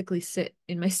I basically sit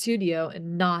in my studio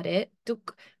and knot it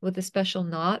with a special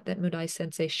knot that Murai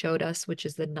Sensei showed us, which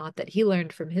is the knot that he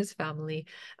learned from his family.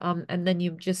 And then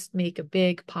you just make a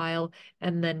big pile,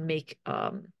 and then make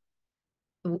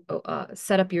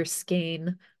set up your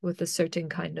skein with a certain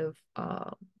kind of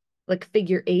like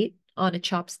figure eight on a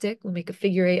chopstick. We'll make a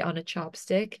figure eight on a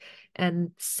chopstick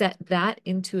and set that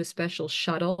into a special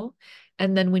shuttle.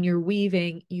 And then when you're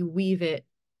weaving, you weave it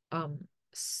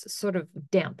sort of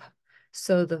damp.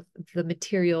 So the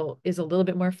material is a little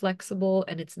bit more flexible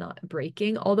and it's not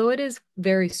breaking, although it is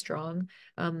very strong.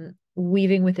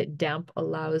 Weaving with it damp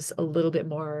allows a little bit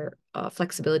more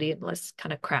flexibility and less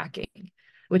kind of cracking,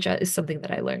 which is something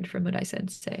that I learned from Murai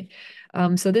Sensei.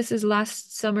 So this is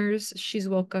last summer's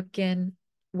Shizuoka-ken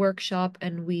workshop,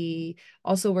 and we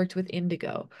also worked with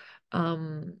indigo.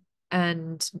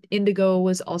 And indigo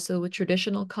was also a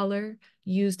traditional color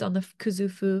used on the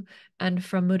kuzufu. And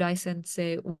from Murai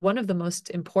Sensei, one of the most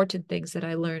important things that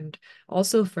I learned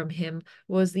also from him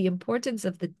was the importance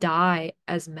of the dye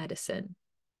as medicine.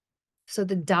 So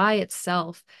the dye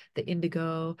itself, the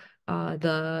indigo,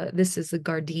 this is the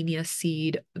gardenia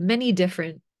seed, many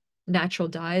different natural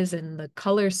dyes, and the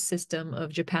color system of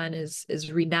Japan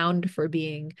is renowned for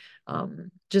being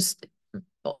just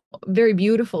very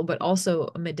beautiful, but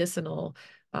also a medicinal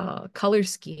color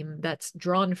scheme that's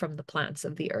drawn from the plants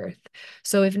of the earth.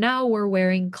 So if now we're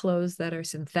wearing clothes that are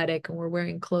synthetic, and we're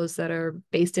wearing clothes that are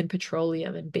based in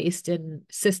petroleum and based in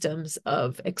systems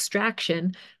of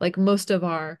extraction, like most of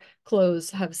our clothes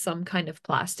have some kind of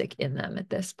plastic in them at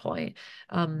this point.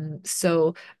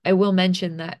 So I will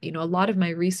mention that, a lot of my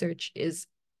research is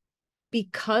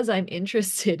because I'm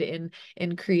interested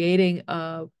in creating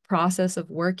a process of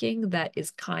working that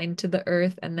is kind to the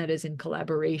earth and that is in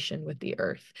collaboration with the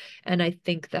earth. And I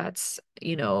think that's,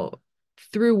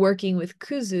 through working with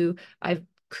Kuzu, I've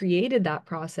created that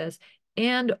process,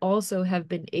 and also have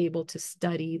been able to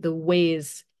study the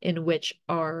ways in which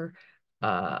our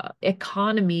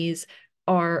economies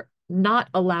are not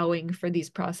allowing for these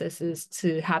processes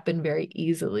to happen very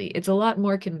easily. It's a lot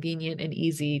more convenient and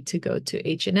easy to go to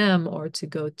H&M or to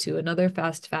go to another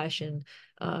fast fashion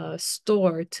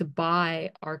store to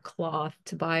buy our cloth,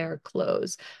 to buy our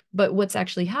clothes. But what's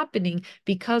actually happening,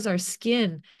 because our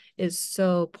skin is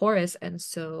so porous and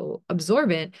so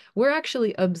absorbent, we're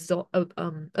actually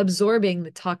absorbing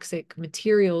the toxic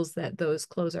materials that those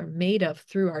clothes are made of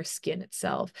through our skin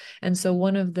itself. And so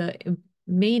one of the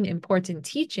main important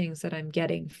teachings that I'm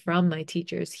getting from my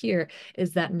teachers here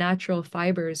is that natural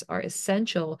fibers are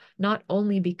essential, not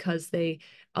only because they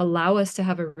allow us to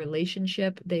have a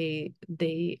relationship, they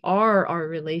are our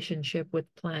relationship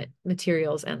with plant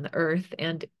materials and the earth,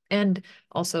 and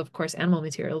also, of course, animal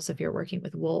materials if you're working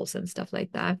with wools and stuff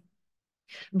like that.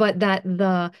 But that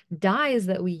the dyes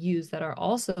that we use that are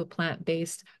also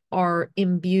plant-based are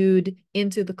imbued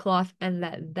into the cloth, and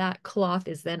that cloth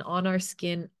is then on our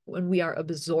skin when we are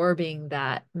absorbing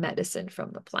that medicine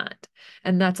from the plant.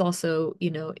 And that's also,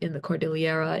 in the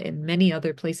Cordillera, in many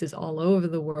other places all over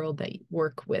the world that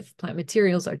work with plant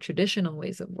materials, our traditional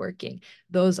ways of working.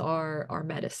 Those are our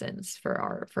medicines for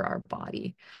our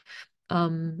body.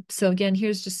 So again,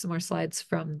 here's just some more slides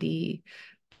from the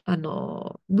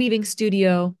weaving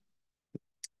studio.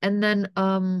 And then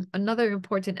another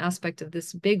important aspect of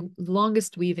this big,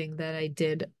 longest weaving that I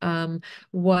did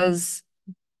was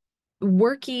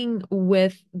working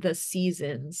with the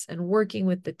seasons and working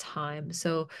with the time.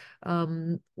 So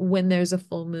when there's a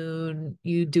full moon,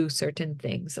 you do certain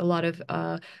things. A lot of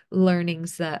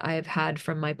learnings that I've had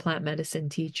from my plant medicine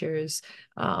teachers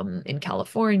in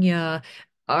California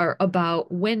are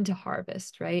about when to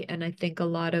harvest, right? And I think a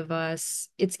lot of us,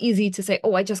 it's easy to say,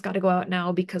 oh, I just got to go out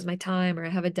now because my time or I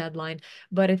have a deadline.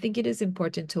 But I think it is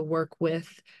important to work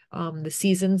with the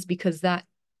seasons, because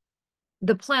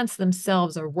the plants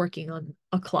themselves are working on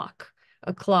a clock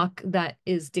that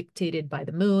is dictated by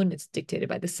the moon, it's dictated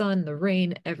by the sun, the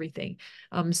rain, everything.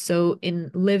 So in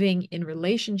living in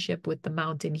relationship with the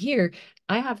mountain here,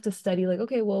 I have to study like,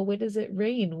 okay, well, when does it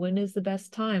rain? When is the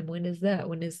best time? When is that?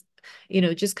 When is,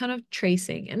 just kind of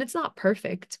tracing. And it's not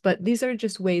perfect, but these are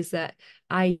just ways that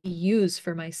I use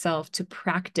for myself to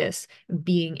practice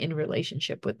being in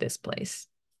relationship with this place.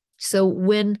 So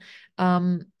when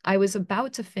I was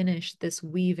about to finish this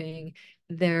weaving,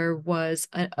 there was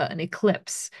an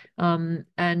eclipse.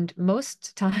 And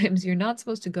most times you're not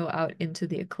supposed to go out into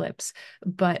the eclipse.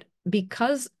 But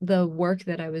because the work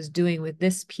that I was doing with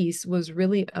this piece was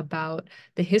really about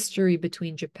the history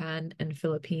between Japan and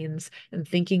Philippines and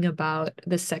thinking about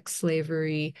the sex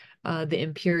slavery, the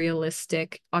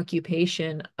imperialistic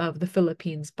occupation of the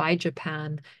Philippines by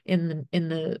Japan in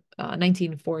the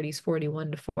 1940s,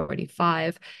 41 to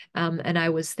 45. And I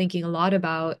was thinking a lot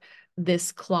about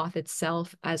this cloth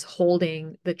itself as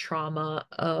holding the trauma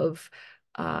of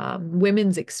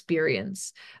women's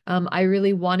experience. I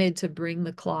really wanted to bring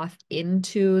the cloth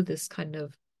into this kind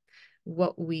of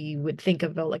what we would think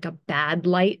of like a bad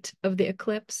light of the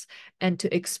eclipse, and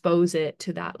to expose it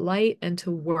to that light and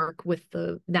to work with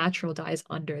the natural dyes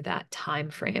under that time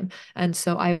frame. And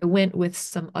so I went with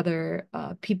some other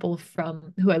people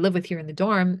from who I live with here in the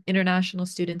dorm, international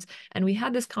students, and we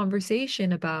had this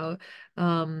conversation about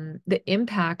the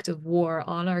impact of war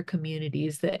on our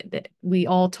communities, that we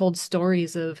all told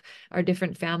stories of our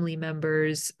different family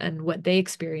members and what they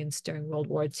experienced during World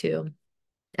War II.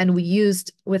 And we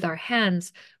used with our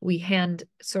hands, we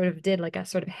did like a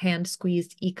sort of hand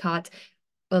squeezed ikat,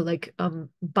 like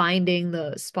binding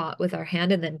the spot with our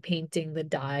hand and then painting the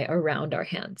dye around our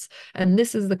hands. And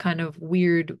this is the kind of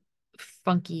weird,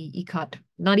 funky ikat,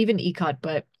 not even ikat,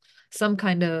 but some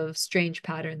kind of strange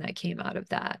pattern that came out of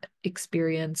that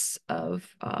experience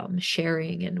of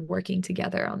sharing and working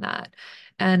together on that.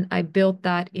 And I built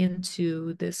that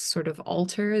into this sort of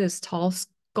altar, this tall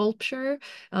sculpture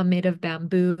made of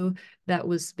bamboo that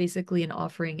was basically an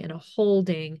offering and a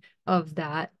holding of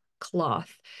that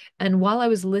cloth. And while I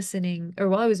was listening, or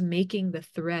while I was making the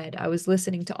thread, I was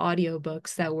listening to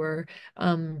audiobooks that were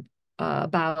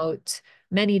about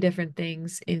many different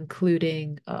things,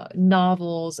 including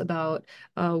novels about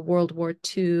World War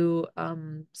II,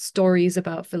 stories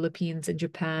about Philippines and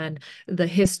Japan, the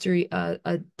history,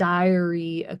 a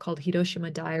diary called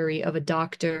Hiroshima Diary of a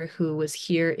doctor who was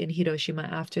here in Hiroshima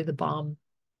after the bomb.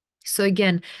 So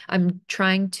again, I'm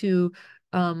trying to,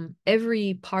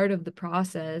 every part of the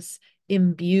process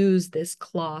imbues this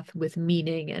cloth with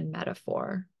meaning and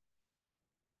metaphor.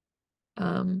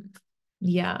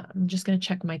 Yeah, I'm just going to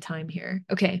check my time here.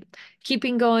 Okay,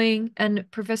 keeping going. And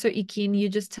Professor Ikin, you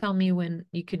just tell me when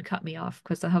you can cut me off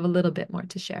because I have a little bit more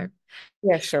to share.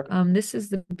 Yeah, sure. This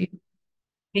is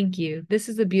thank you. This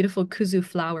is the beautiful Kuzu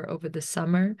flower over the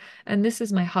summer. And this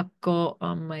is my hakko,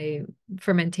 my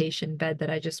fermentation bed that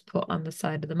I just put on the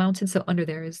side of the mountain. So under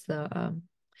there is the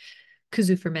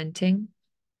Kuzu fermenting.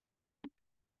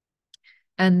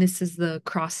 And this is the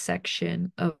cross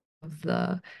section of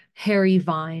the hairy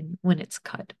vine when it's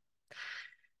cut.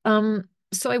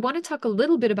 So I want to talk a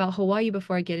little bit about Hawaii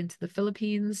before I get into the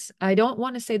Philippines. I don't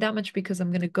want to say that much because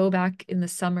I'm going to go back in the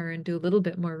summer and do a little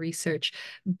bit more research.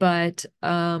 But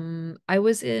I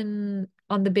was in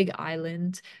on the Big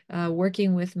Island,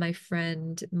 working with my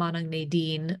friend Manang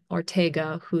Nadine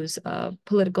Ortega, who's a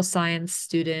political science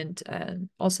student and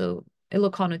also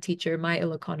Ilocano teacher, my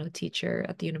Ilocano teacher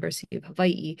at the University of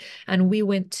Hawaii. And we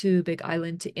went to Big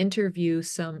Island to interview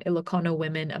some Ilocano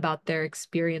women about their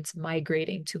experience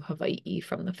migrating to Hawaii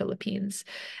from the Philippines.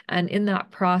 And in that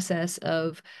process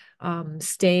of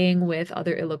staying with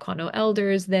other Ilocano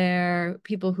elders there,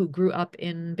 people who grew up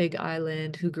in Big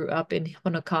Island, who grew up in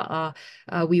Honoka'a.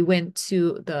 We went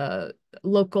to the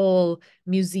local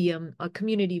museum, a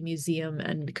community museum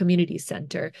and community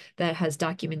center that has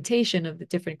documentation of the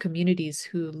different communities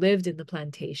who lived in the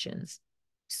plantations.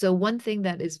 So one thing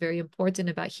that is very important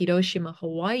about Hiroshima,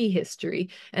 Hawaii history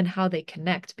and how they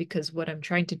connect, because what I'm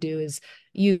trying to do is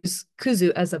use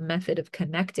Kuzu as a method of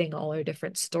connecting all our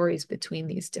different stories between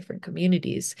these different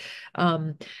communities.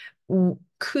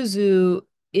 Kuzu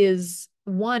is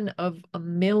one of a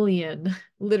million,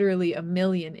 literally a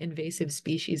million invasive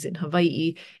species in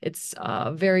Hawaii. It's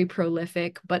very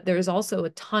prolific, but there's also a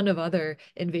ton of other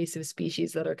invasive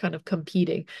species that are kind of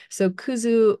competing. So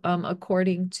Kuzu,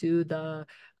 according to the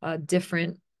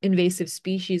different invasive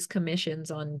species commissions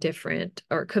on different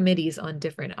or committees on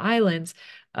different islands,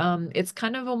 it's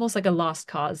kind of almost like a lost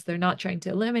cause. They're not trying to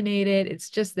eliminate it.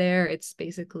 It's just there. It's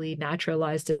basically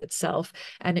naturalized itself.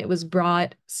 And it was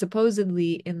brought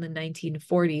supposedly in the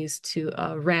 1940s to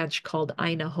a ranch called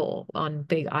Idaho on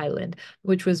Big Island,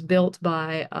 which was built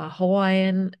by a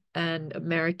Hawaiian and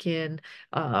American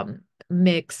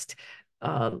mixed.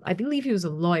 I believe he was a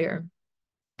lawyer.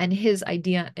 And his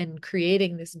idea in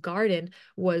creating this garden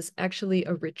was actually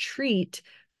a retreat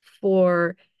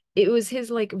for, it was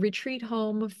his like retreat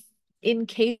home in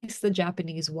case the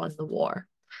Japanese won the war.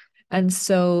 And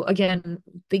so, again,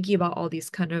 thinking about all these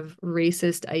kind of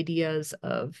racist ideas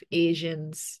of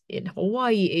Asians in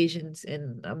Hawaii, Asians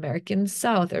in American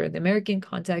South or in the American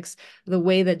context, the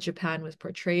way that Japan was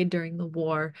portrayed during the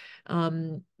war,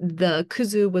 the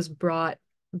Kuzu was brought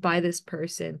by this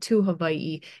person to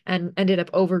Hawaii and ended up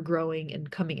overgrowing and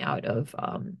coming out of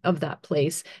that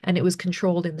place. And it was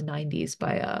controlled in the 90s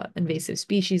by a invasive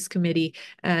species committee.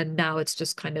 And now it's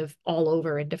just kind of all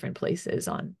over in different places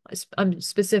on, I'm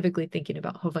specifically thinking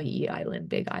about Hawaii Island,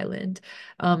 Big Island.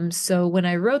 So when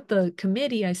I wrote the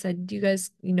committee, I said, do you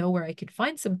guys know where I could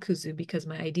find some kuzu? Because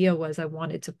my idea was I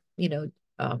wanted to,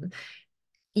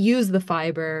 use the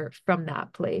fiber from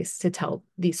that place to tell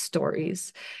these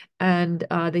stories. And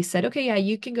they said, okay, yeah,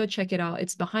 you can go check it out.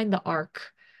 It's behind the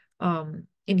Ark in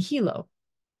Hilo.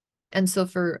 And so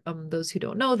for those who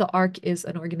don't know, the ARC is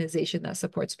an organization that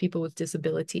supports people with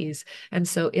disabilities. And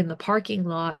so in the parking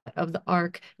lot of the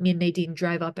ARC, me and Nadine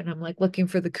drive up and I'm like looking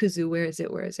for the kuzu. Where is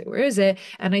it? Where is it? Where is it?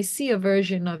 And I see a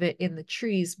version of it in the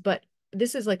trees, but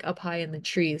this is like up high in the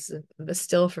trees, the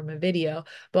still from a video,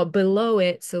 but below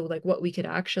it, so like what we could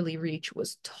actually reach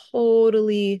was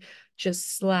totally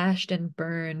just slashed and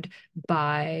burned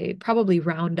by probably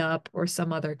Roundup or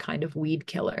some other kind of weed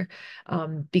killer,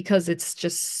 because it's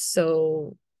just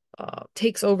so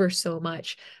takes over so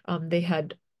much. They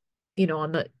had,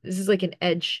 on this is like an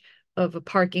edge of a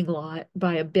parking lot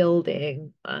by a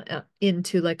building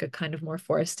into like a kind of more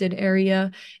forested area,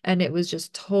 and it was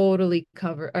just totally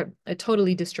covered,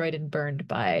 totally destroyed and burned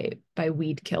by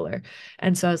weed killer.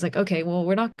 And so I was like, okay, well,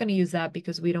 we're not going to use that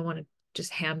because we don't want to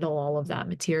just handle all of that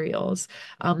materials.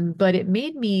 But it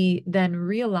made me then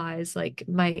realize like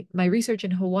my research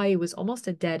in Hawaii was almost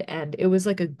a dead end. It was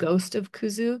like a ghost of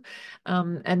kuzu.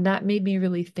 And that made me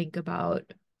really think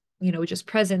about, just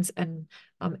presence and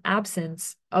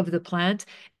absence of the plant,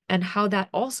 and how that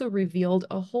also revealed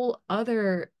a whole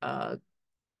other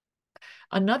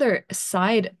another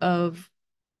side of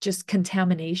just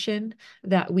contamination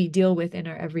that we deal with in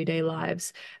our everyday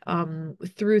lives,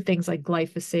 through things like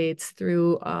glyphosates,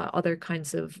 through other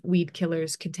kinds of weed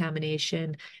killers,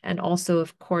 contamination, and also,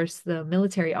 of course, the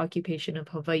military occupation of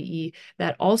Hawaii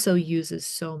that also uses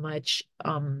so much.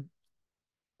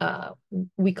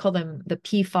 We call them the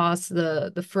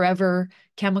PFAS, the forever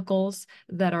chemicals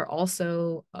that are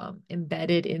also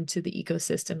embedded into the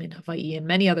ecosystem in Hawaii and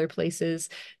many other places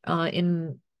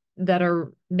in that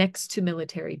are next to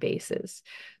military bases.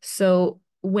 So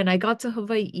when I got to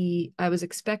Hawaii, I was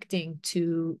expecting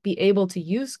to be able to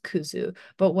use kuzu,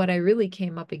 but what I really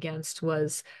came up against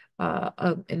was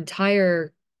an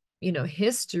entire,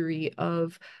 history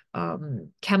of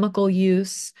chemical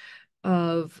use,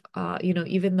 of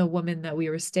even the woman that we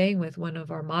were staying with, one of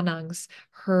our manangs,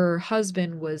 her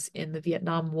husband was in the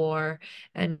Vietnam War,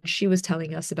 and she was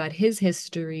telling us about his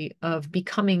history of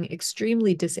becoming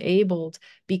extremely disabled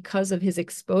because of his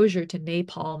exposure to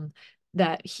napalm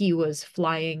that he was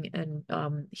flying,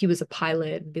 and he was a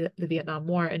pilot in the Vietnam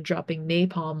War and dropping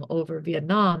napalm over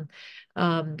Vietnam.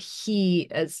 He,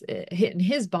 as hit in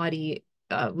his body,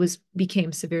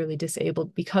 became severely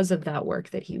disabled because of that work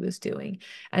that he was doing.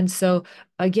 And so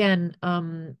again,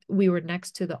 we were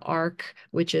next to the ARC,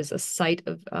 which is a site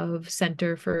of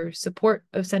Center for Support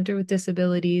of Center with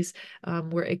Disabilities.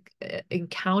 We're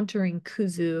encountering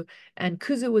Kuzu, and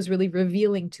Kuzu was really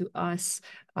revealing to us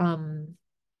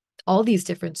all these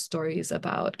different stories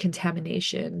about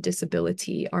contamination,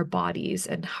 disability, our bodies,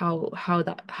 and how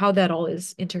that all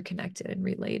is interconnected and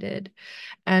related.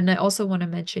 And I also want to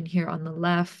mention here on the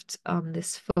left,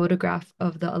 this photograph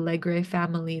of the Alegre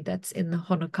family that's in the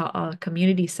Honoka'a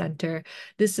Community Center.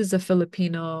 This is a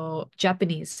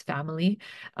Filipino-Japanese family,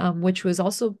 which was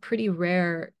also pretty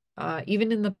rare,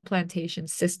 even in the plantation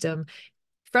system.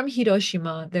 From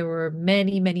Hiroshima, there were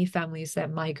many, many families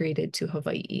that migrated to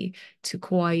Hawaii, to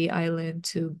Kauai Island,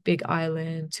 to Big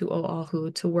Island, to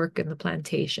Oahu to work in the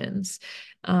plantations.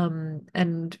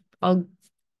 And I'll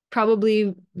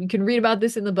probably, you can read about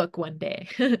this in the book one day.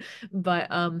 But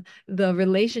the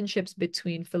relationships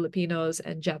between Filipinos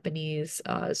and Japanese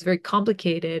is very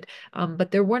complicated,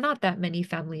 but there were not that many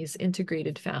families,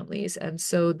 integrated families. And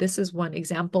so this is one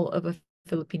example of a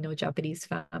Filipino-Japanese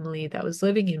family that was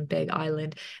living in Big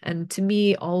Island. And to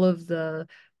me, all of the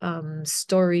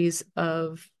stories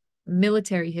of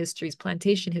military histories,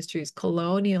 plantation histories,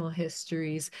 colonial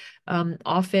histories,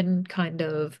 often kind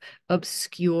of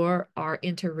obscure our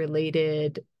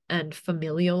interrelated and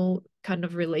familial kind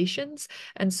of relations.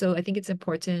 And so I think it's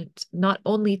important not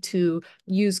only to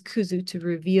use Kuzu to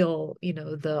reveal,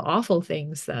 the awful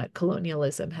things that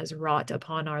colonialism has wrought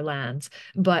upon our lands,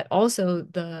 but also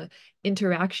the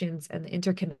interactions and the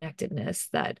interconnectedness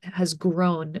that has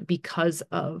grown because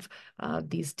of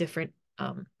these different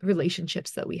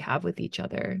relationships that we have with each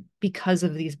other because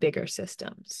of these bigger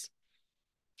systems.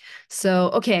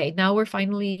 So, okay, now we're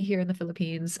finally here in the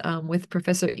Philippines with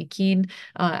Professor Ikin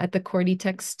at the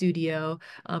CordiTex studio.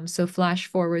 So flash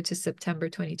forward to September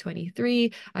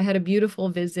 2023. I had a beautiful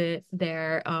visit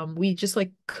there. We just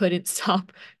like couldn't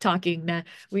stop talking.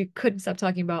 We couldn't stop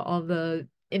talking about all the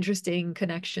interesting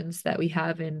connections that we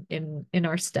have in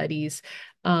our studies.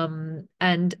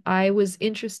 And I was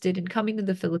interested in coming to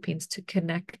the Philippines to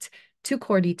connect to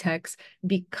CordiTex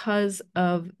because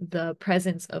of the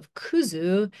presence of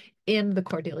Kuzu in the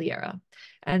Cordillera.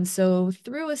 And so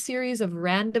through a series of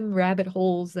random rabbit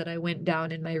holes that I went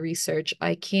down in my research,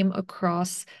 I came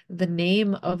across the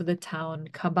name of the town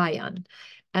Kabayan.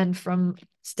 And from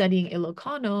studying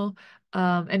Ilocano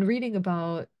and reading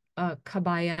about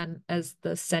Kabayan as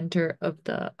the center of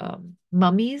the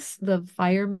mummies, the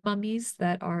fire mummies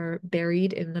that are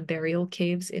buried in the burial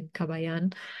caves in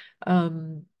Kabayan,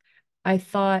 I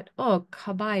thought, oh,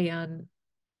 Kabayan,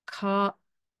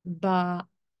 Kabayan.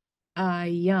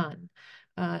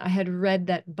 I had read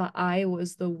that Ba'ai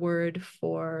was the word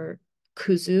for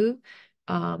Kuzu.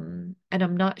 And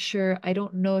I'm not sure, I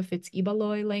don't know if it's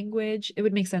Ibaloi language. It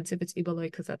would make sense if it's Ibaloi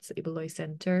because that's the Ibaloi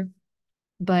Center.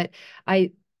 But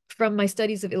from my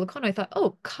studies of Ilocano, I thought,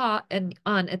 oh, ka and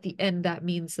an at the end, that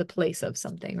means the place of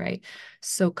something, right?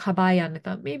 So kabayan, I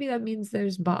thought maybe that means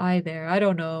there's ba'ai there. I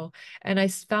don't know. And I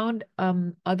found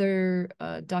other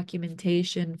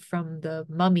documentation from the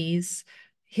mummies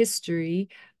history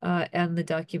and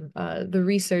the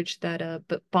research that a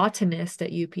botanist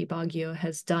at UP Baguio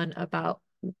has done about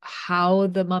how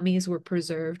the mummies were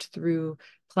preserved through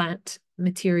plant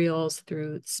materials,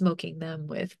 through smoking them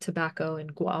with tobacco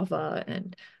and guava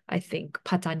and I think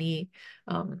patani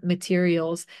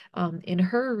materials. In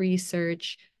her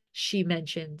research, she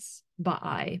mentions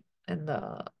ba'ai and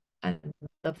the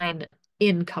vine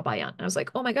in Kabayan. I was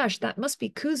like, oh my gosh, that must be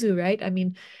Kuzu, right? I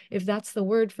mean, if that's the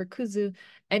word for Kuzu.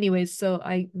 Anyways, so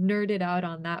I nerded out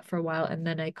on that for a while, and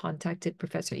then I contacted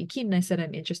Professor Ikin and I said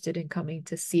I'm interested in coming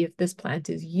to see if this plant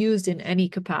is used in any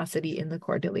capacity in the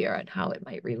Cordillera and how it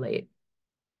might relate.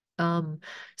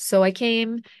 So I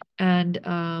came and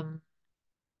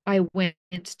I went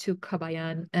to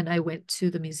Kabayan and I went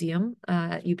to the museum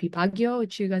at UP Baguio,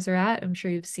 which you guys are at. I'm sure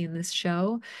you've seen this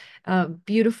show.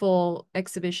 Beautiful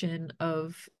exhibition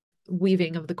of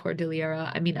weaving of the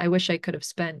Cordillera. I mean, I wish I could have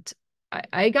spent.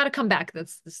 I got to come back.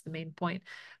 That's the main point.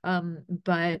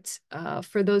 But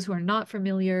for those who are not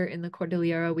familiar in the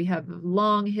Cordillera, we have a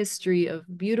long history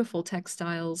of beautiful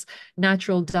textiles,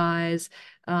 natural dyes,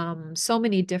 so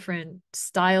many different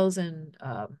styles and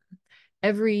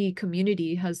every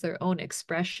community has their own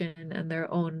expression and their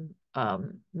own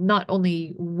not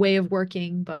only way of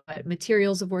working, but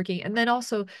materials of working. And then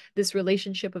also this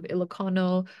relationship of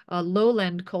Ilocano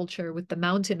lowland culture with the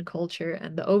mountain culture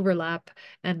and the overlap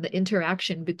and the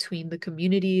interaction between the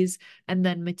communities, and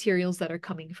then materials that are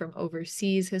coming from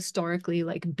overseas historically,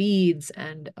 like beads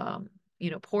and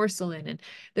porcelain. And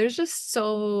there's just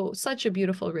such a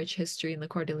beautiful, rich history in the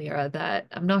Cordillera that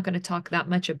I'm not going to talk that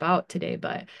much about today,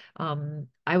 but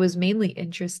I was mainly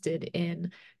interested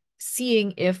in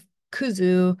seeing if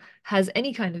Kuzu has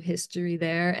any kind of history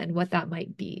there and what that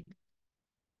might be.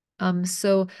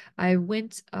 So I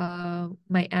went,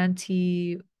 my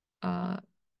auntie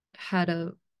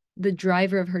had the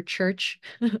driver of her church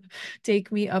take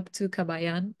me up to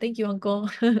Kabayan. Thank you, Uncle,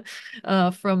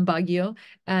 from Baguio.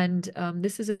 And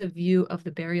this is a view of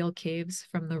the burial caves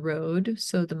from the road.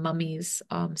 So the mummies,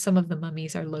 some of the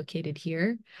mummies are located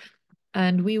here.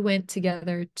 And we went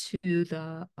together to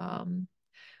the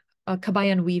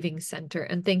Kabayan Weaving Center.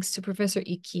 And thanks to Professor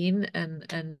Ikin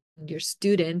and your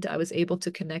student, I was able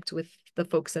to connect with the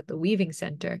folks at the Weaving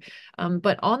Center.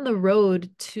 But on the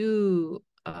road to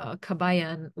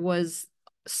Kabayan was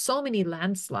so many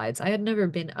landslides. I had never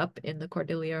been up in the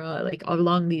Cordillera, like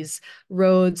along these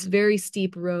roads, very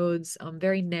steep roads,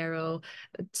 very narrow,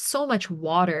 so much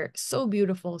water, so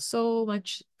beautiful, so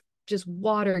much just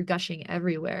water gushing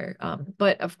everywhere.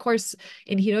 But of course,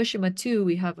 in Hiroshima too,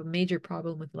 we have a major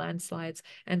problem with landslides.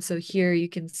 And so here you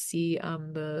can see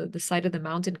the side of the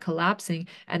mountain collapsing.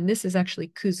 And this is actually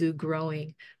Kuzu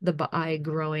growing, the ba'ai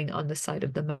growing on the side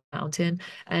of the mountain.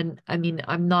 And I mean,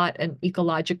 I'm not an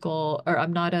ecological, or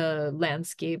I'm not a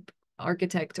landscape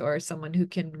architect or someone who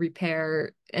can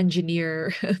repair,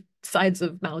 engineer sides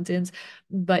of mountains.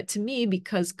 But to me,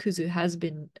 because Kuzu has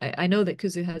been, I know that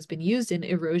Kuzu has been used in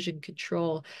erosion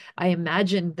control. I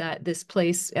imagine that this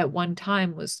place at one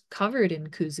time was covered in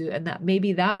Kuzu, and that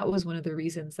maybe that was one of the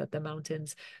reasons that the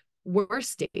mountains were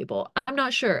stable. I'm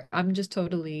not sure. I'm just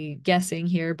totally guessing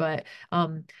here, but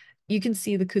you can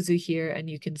see the Kuzu here, and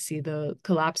you can see the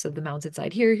collapse of the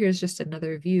mountainside here. Here's just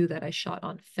another view that I shot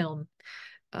on film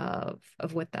of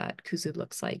what that Kuzu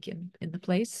looks like in the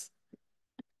place.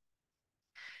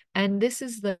 And this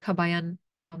is the Kabayan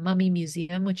Mummy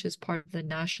Museum, which is part of the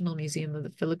National Museum of the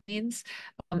Philippines.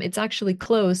 It's actually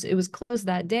closed. It was closed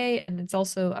that day. And it's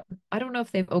also, I don't know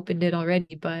if they've opened it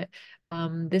already, but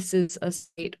this is a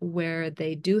site where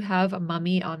they do have a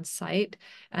mummy on site.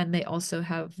 And they also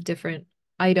have different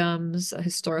items,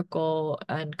 historical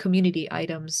and community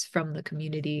items from the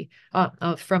community,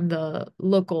 from the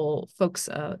local folks,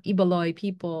 Ibaloi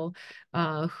people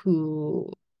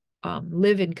who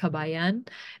live in Kabayan.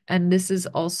 And this is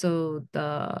also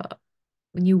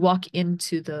when you walk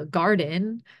into the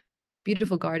garden,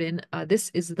 beautiful garden, this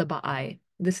is the ba'ai.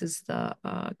 This is the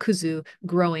kuzu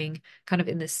growing kind of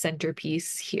in the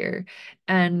centerpiece here.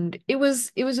 And it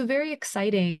was a very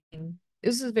exciting, it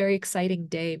was a very exciting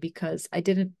day because I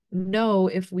didn't know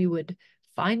if we would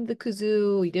find the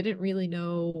kuzu. We didn't really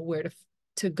know where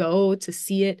to go to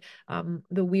see it.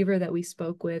 The weaver that we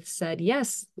spoke with said,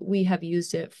 yes, we have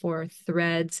used it for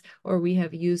threads, or we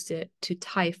have used it to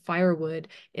tie firewood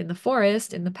in the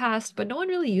forest in the past, but no one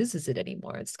really uses it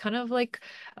anymore. It's kind of like,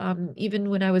 even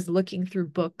when I was looking through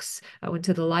books, I went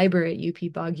to the library at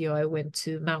UP Baguio, I went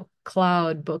to Mount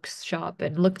Cloud bookshop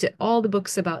and looked at all the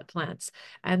books about plants,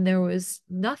 and there was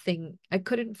nothing. I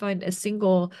couldn't find a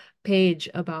single page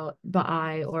about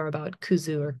ba'ai or about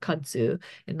kuzu or kudzu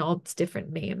and all its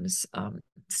different names.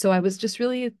 So I was just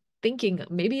really thinking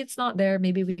maybe it's not there,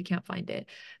 maybe we can't find it.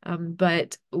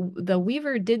 But the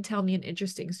weaver did tell me an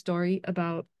interesting story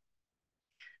about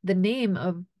the name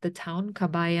of the town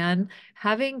Kabayan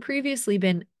having previously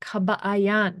been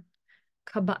Kabaayan,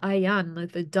 Kabaayan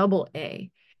with a double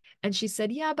A. And she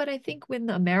said, yeah, but I think when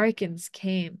the Americans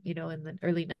came, in the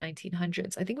early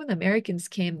 1900s, I think when the Americans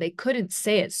came, they couldn't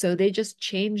say it. So they just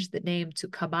changed the name to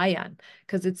Kabayan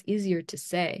because it's easier to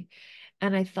say.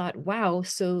 And I thought, wow,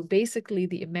 so basically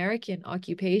the American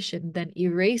occupation then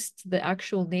erased the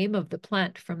actual name of the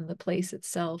plant from the place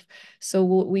itself. So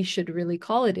what we should really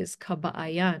call it is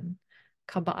Kabaayan,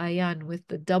 Kabaayan with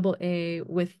the double A,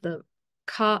 with the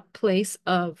ka place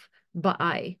of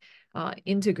Ba'ai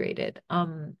integrated.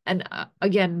 And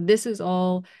again, this is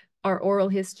all our oral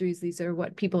histories. These are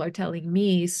what people are telling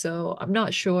me. So I'm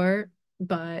not sure,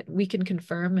 but we can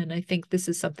confirm. And I think this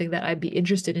is something that I'd be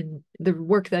interested in, the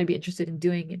work that I'd be interested in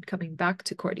doing and coming back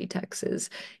to CordiTex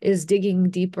is digging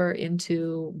deeper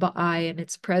into Ba'ai and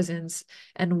its presence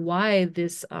and why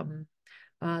this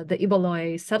the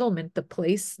Ibaloi settlement, the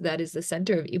place that is the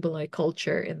center of Ibaloi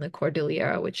culture in the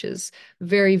Cordillera, which is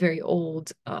very, very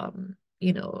old,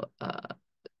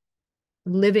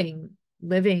 living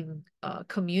living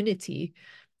community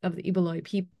of the Ibaloi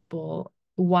people,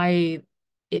 why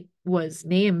it was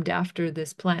named after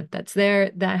this plant that's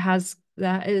there.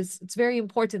 It's very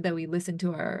important that we listen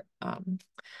to our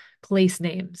place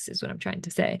names, is what I'm trying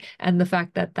to say. And the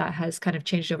fact that that has kind of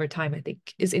changed over time, I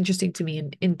think, is interesting to me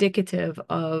and indicative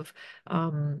of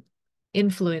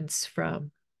influence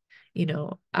from,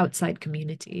 outside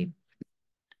community.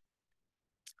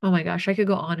 Oh my gosh, I could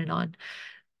go on and on.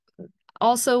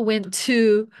 Also went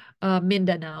to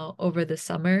Mindanao over the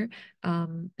summer,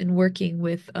 and working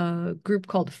with a group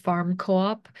called Farm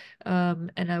Co-op.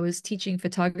 And I was teaching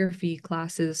photography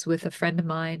classes with a friend of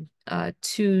mine,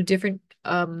 to different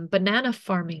banana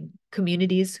farming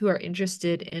communities who are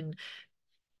interested in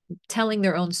telling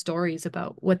their own stories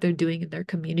about what they're doing in their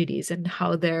communities and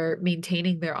how they're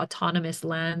maintaining their autonomous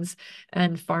lands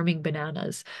and farming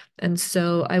bananas. And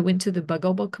so I went to the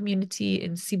Bagobo community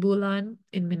in Sibulan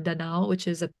in Mindanao, which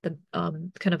is at the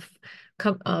kind of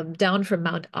down from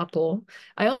Mount Apo.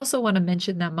 I also want to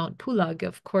mention that Mount Pulag,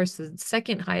 of course, the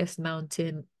second highest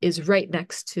mountain, is right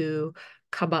next to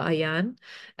Kabayan.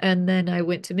 And then I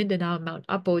went to Mindanao, Mount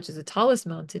Apo, which is the tallest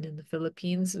mountain in the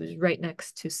Philippines, which is right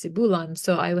next to Sibulan.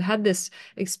 So I had this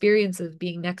experience of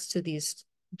being next to these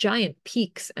giant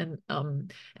peaks and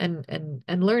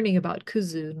learning about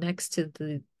Kuzu next to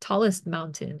the tallest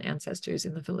mountain ancestors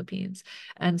in the Philippines.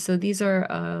 And so these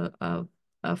are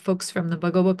folks from the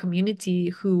Bagobo community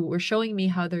who were showing me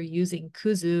how they're using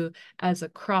Kuzu as a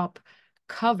crop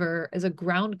cover, as a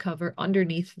ground cover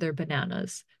underneath their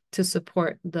bananas to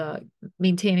support the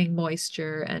maintaining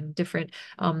moisture and different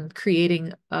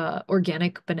creating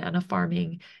organic banana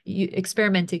farming,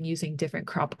 experimenting using different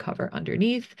crop cover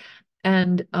underneath.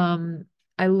 And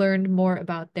I learned more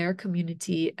about their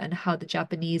community and how the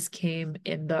Japanese came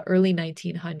in the early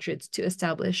 1900s to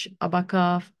establish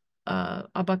abaca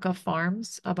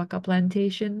farms, abaca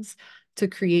plantations, to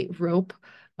create rope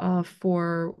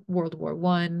for World War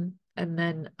I. And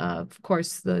then, of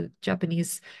course, the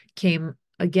Japanese came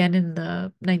again in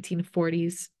the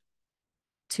 1940s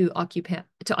to occupy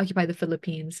the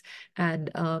Philippines.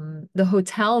 And the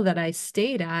hotel that I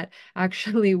stayed at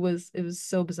actually was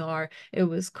so bizarre. It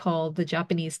was called the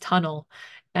Japanese Tunnel,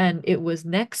 and it was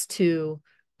next to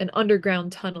an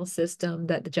underground tunnel system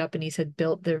that the Japanese had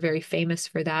built. They're very famous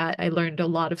for that. I learned a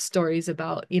lot of stories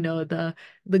about, the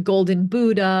golden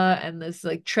Buddha and this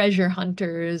like treasure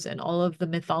hunters and all of the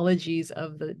mythologies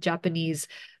of the Japanese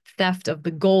theft of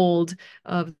the gold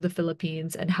of the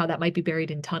Philippines and how that might be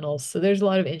buried in tunnels. So there's a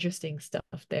lot of interesting stuff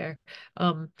there.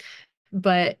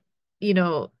 But,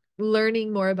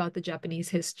 learning more about the Japanese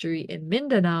history in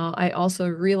Mindanao, I also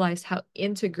realized how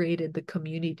integrated the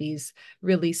communities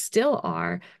really still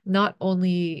are. Not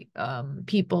only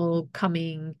people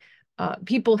having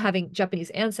Japanese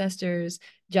ancestors,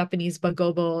 Japanese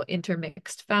Bagobo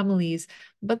intermixed families,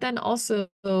 but then also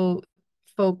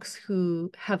folks who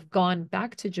have gone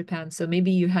back to Japan. So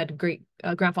maybe you had great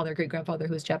grandfather, great grandfather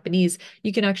who was Japanese.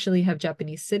 You can actually have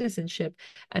Japanese citizenship,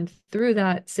 and through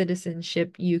that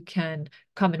citizenship, you can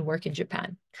come and work in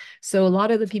Japan. So a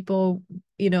lot of the people,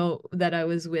 that I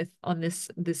was with on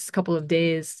this couple of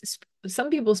days, some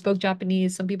people spoke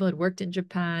Japanese, some people had worked in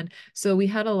Japan. So we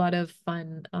had a lot of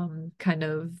fun, kind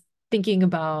of thinking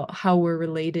about how we're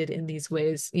related in these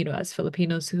ways, as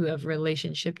Filipinos who have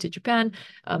relationship to Japan.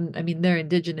 I mean, they're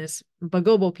indigenous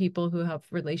Bagobo people who have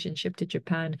relationship to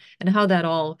Japan, and how that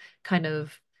all kind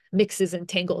of mixes and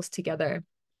tangles together.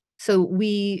 So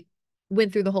we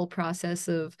went through the whole process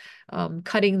of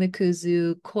cutting the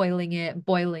kuzu, coiling it,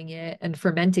 boiling it, and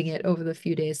fermenting it over the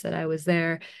few days that I was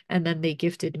there. And then they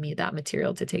gifted me that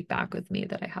material to take back with me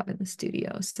that I have in the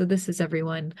studio. So this is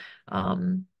everyone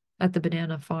at the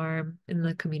banana farm in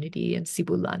the community in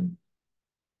Sibulan.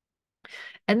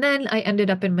 And then I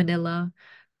ended up in Manila,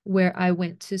 where I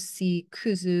went to see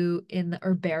Kuzu in the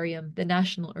herbarium, the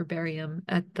National Herbarium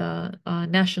at the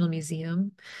National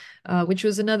Museum, which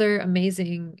was another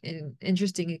amazing and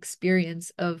interesting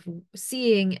experience of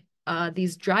seeing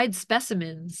these dried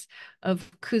specimens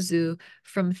of Kuzu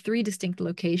from 3 distinct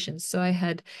locations. So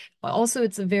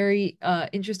it's a very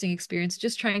interesting experience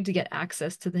just trying to get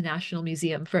access to the National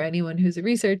Museum for anyone who's a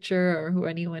researcher or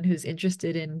anyone who's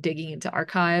interested in digging into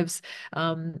archives.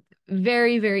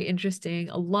 Very, very interesting.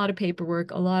 A lot of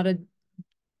paperwork, a lot of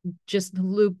just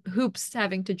hoops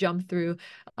having to jump through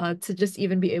to just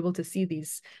even be able to see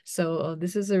these. So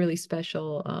this is a really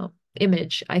special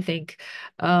image, I think.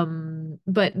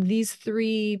 But these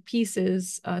three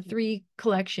pieces, three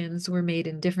collections were made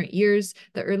in different years.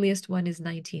 The earliest one is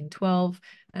 1912,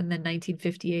 and then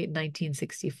 1958,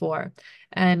 1964.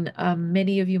 And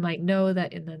many of you might know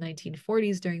that in the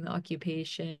 1940s, during the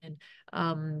occupation,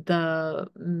 the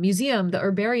museum, the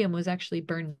herbarium, was actually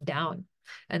burned down.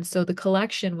 And so the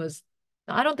collection was,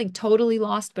 I don't think totally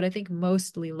lost, but I think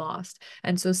mostly lost.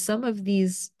 And so some of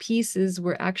these pieces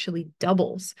were actually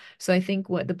doubles. So I think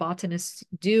what the botanists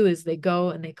do is they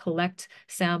go and they collect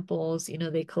samples,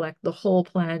 they collect the whole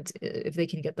plant, if they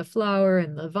can get the flower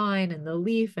and the vine and the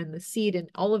leaf and the seed and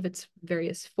all of its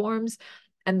various forms.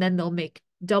 And then they'll make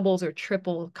doubles or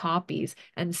triple copies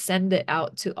and send it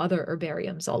out to other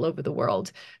herbariums all over the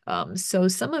world. So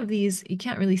some of these, you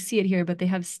can't really see it here, but they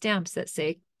have stamps that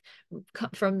say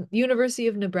from University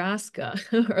of Nebraska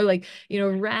or like,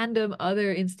 random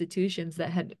other institutions that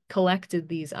had collected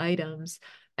these items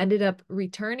ended up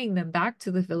returning them back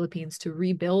to the Philippines to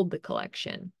rebuild the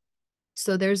collection.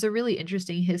 So there's a really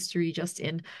interesting history just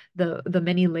in the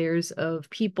many layers of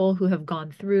people who have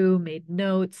gone through, made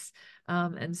notes.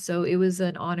 And so it was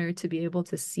an honor to be able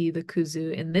to see the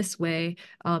Kuzu in this way.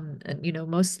 And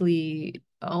mostly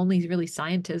only really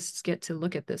scientists get to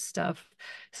look at this stuff.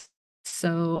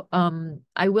 So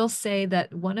I will say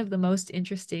that one of the most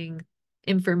interesting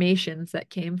informations that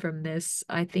came from this,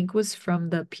 I think, was from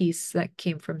the piece that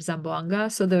came from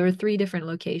Zamboanga. So there were three different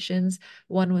locations.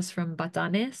 One was from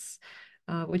Batanes,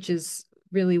 which is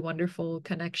really wonderful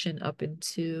connection up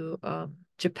into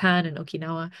Japan and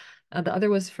Okinawa. The other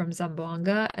was from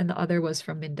Zamboanga, and the other was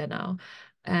from Mindanao.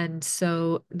 And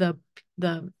so the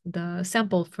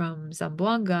sample from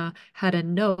Zamboanga had a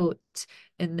note,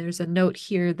 and there's a note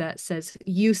here that says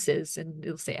uses, and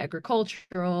it'll say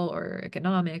agricultural or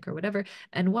economic or whatever.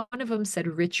 And one of them said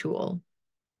ritual.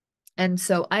 And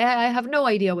so I have no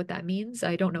idea what that means.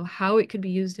 I don't know how it could be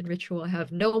used in ritual. I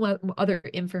have no other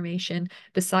information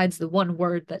besides the one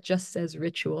word that just says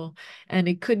ritual. And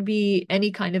it could be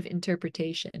any kind of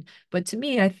interpretation. But to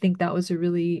me, I think that was a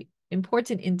really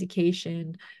important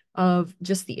indication of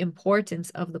just the importance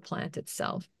of the plant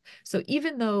itself. So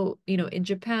even though, in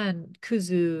Japan,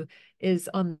 Kuzu is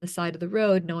on the side of the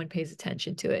road, no one pays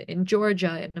attention to it. In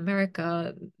Georgia, in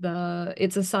America,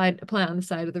 it's a plant on the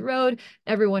side of the road.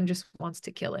 Everyone just wants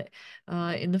to kill it.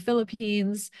 In the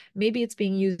Philippines, maybe it's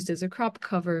being used as a crop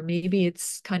cover. Maybe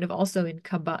it's kind of also in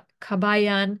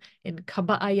Kabayan. In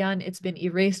Kabayan, it's been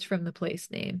erased from the place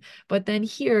name. But then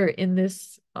here in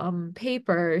this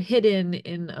paper hidden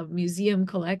in a museum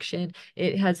collection,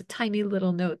 it has a tiny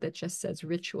little note that just says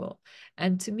ritual.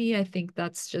 And to me, I think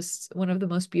that's just one of the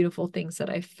most beautiful things that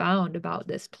I found about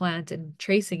this plant and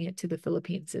tracing it to the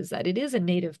Philippines is that it is a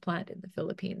native plant in the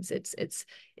Philippines. It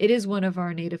is one of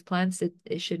our native plants.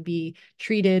 It should be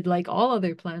treated like all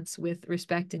other plants with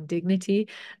respect and dignity.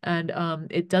 And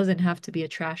it doesn't have to be a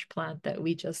trash plant that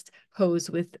we just hose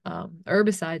with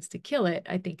herbicides to kill it.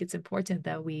 I think it's important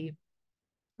that we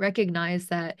recognize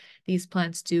that these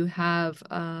plants do have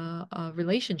a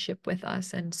relationship with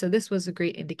us. And so this was a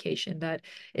great indication that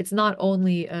it's not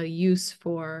only a use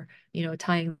for,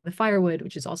 tying the firewood,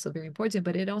 which is also very important,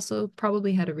 but it also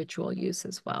probably had a ritual use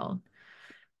as well.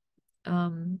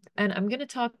 And I'm going to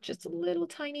talk just a little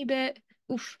tiny bit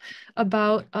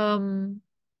about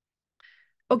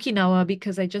Okinawa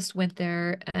because I just went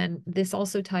there, and this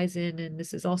also ties in, and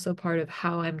this is also part of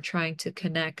how I'm trying to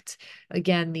connect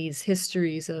again these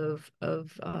histories of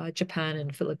Japan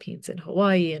and Philippines and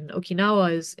Hawaii, and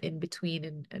Okinawa is in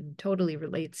between and totally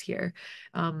relates here.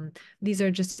 These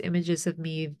are just images of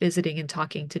me visiting and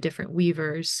talking to different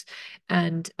weavers,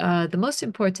 and the most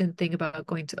important thing about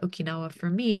going to Okinawa for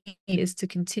me is to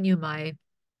continue my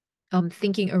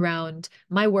thinking around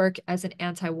my work as an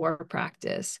anti-war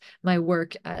practice, my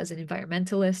work as an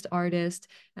environmentalist artist,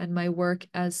 and my work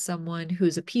as someone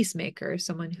who's a peacemaker,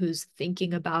 someone who's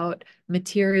thinking about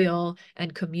material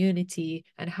and community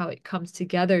and how it comes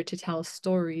together to tell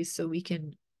stories so we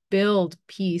can build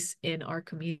peace in our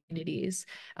communities.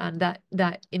 And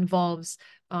that involves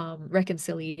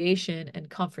reconciliation and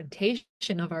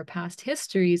confrontation of our past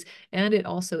histories, and it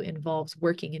also involves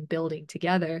working and building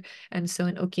together. And so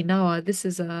in Okinawa, this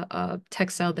is a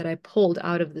textile that I pulled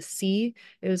out of the sea.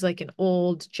 It was like an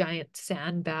old giant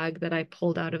sandbag that I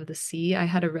pulled out of the sea. I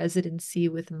had a residency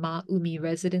with Maumi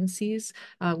Residencies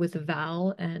with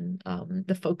Val and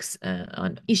the folks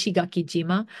on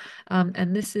Ishigaki-jima.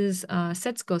 And this is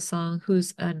Setsuko-san,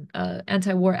 who's an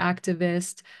anti-war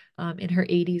activist in her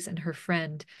 80s, and her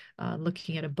friend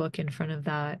looking at a book in front of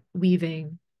that,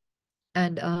 weaving.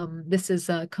 And this is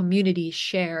a community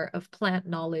share of plant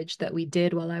knowledge that we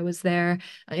did while I was there,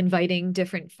 inviting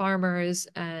different farmers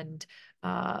and,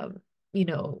 uh,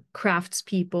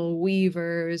 craftspeople,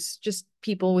 weavers, just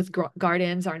people with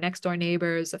gardens, our next door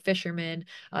neighbors, a fisherman,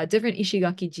 different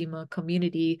Ishigaki-jima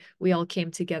community. We all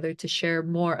came together to share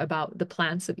more about the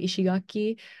plants of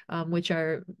Ishigaki,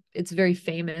 it's a very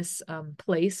famous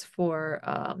place for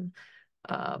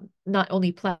not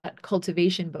only plant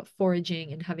cultivation, but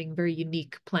foraging and having very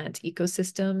unique plant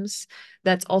ecosystems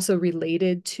that's also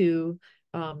related to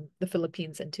the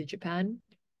Philippines and to Japan.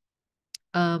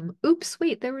 Oops,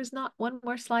 wait, there was not one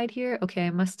more slide here. Okay,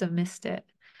 I must have missed it.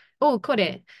 Oh,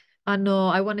 kore.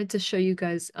 I wanted to show you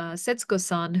guys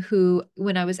Setsuko-san, who,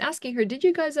 when I was asking her, did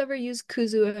you guys ever use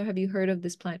Kuzu? Or have you heard of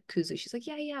this plant, Kuzu? She's like,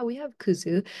 yeah, we have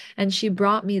Kuzu. And she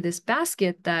brought me this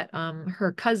basket that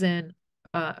her cousin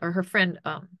or her friend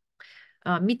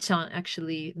Michan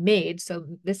actually made. So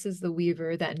this is the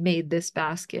weaver that made this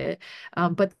basket.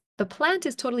 But the plant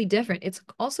is totally different. It's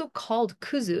also called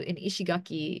kuzu in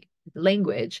Ishigaki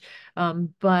language,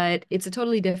 but it's a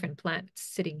totally different plant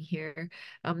sitting here.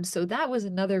 So that was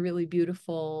another really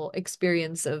beautiful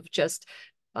experience of just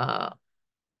of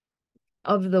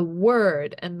the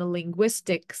word and the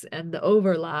linguistics and the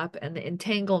overlap and the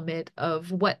entanglement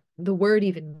of what the word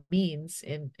even means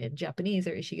in Japanese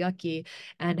or Ishigaki,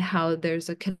 and how there's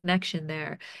a connection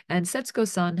there. And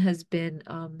Setsuko-san has been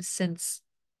since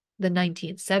the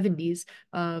 1970s,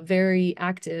 very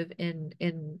active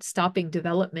in stopping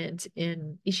development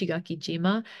in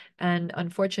Ishigaki-jima. And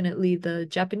unfortunately, the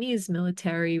Japanese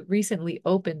military recently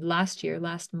opened last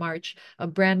March, a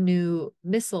brand new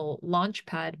missile launch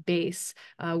pad base,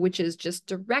 which is just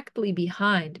directly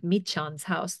behind Michan's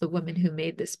house, the woman who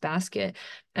made this basket.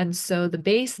 And so the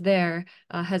base there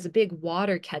has a big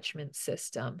water catchment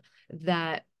system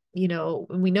that we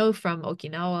know from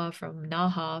Okinawa, from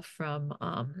Naha, from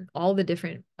all the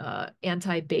different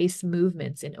anti-base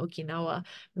movements in Okinawa,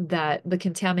 that the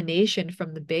contamination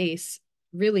from the base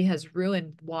really has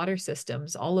ruined water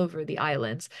systems all over the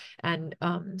islands. And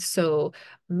so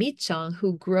Michan,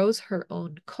 who grows her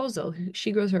own kozo,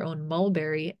 she grows her own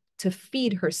mulberry to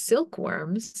feed her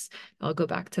silkworms. I'll go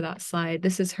back to that slide.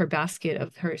 This is her basket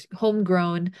of her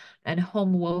homegrown and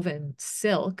home woven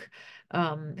silk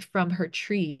from her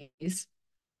trees.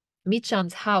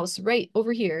 Michan's house right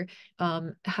over here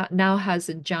now has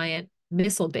a giant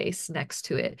missile base next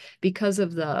to it because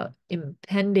of the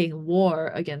impending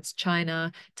war against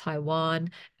China, Taiwan,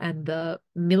 and the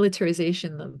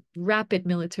militarization, the rapid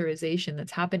militarization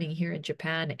that's happening here in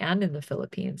Japan and in the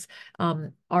Philippines.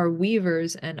 Our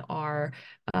weavers and our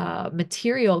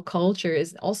material culture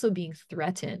is also being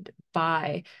threatened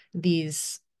by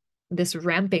this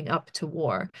ramping up to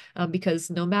war, because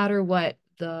no matter what,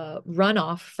 the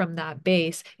runoff from that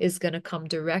base is going to come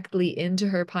directly into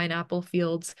her pineapple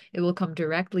fields. It will come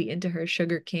directly into her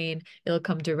sugarcane. It'll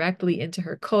come directly into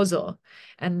her kozo,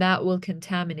 and that will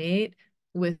contaminate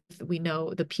with, we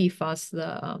know, the PFAS,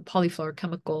 the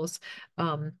polyfluorochemicals,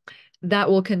 that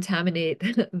will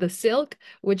contaminate the silk,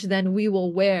 which then we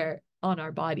will wear on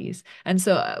our bodies. And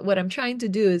so what I'm trying to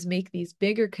do is make these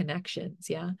bigger connections,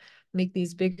 make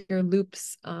these bigger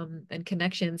loops and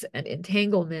connections and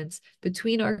entanglements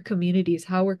between our communities,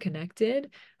 how we're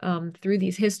connected through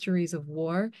these histories of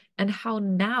war, and how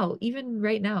now, even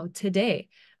right now, today,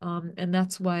 and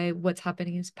that's why what's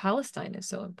happening in Palestine is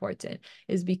so important,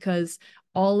 is because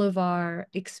all of our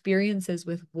experiences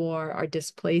with war, our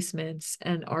displacements,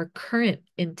 and our current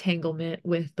entanglement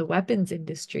with the weapons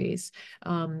industries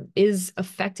is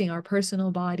affecting our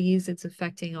personal bodies, it's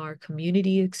affecting our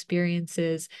community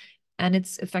experiences, and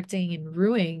it's affecting and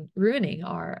ruining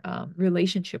our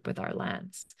relationship with our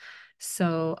lands.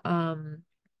 So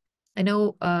I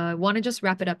know I want to just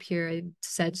wrap it up here. I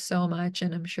said so much,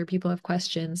 and I'm sure people have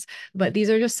questions, but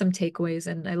these are just some takeaways.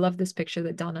 And I love this picture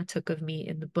that Donna took of me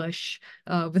in the bush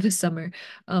over the summer.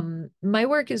 My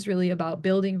work is really about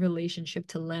building relationship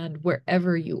to land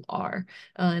wherever you are.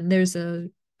 And there's a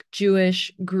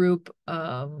Jewish group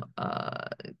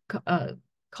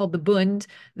called the Bund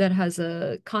that has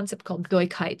a concept called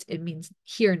Goikheit. It means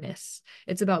here-ness.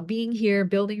 It's about being here,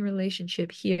 building a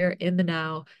relationship here in the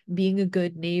now, being a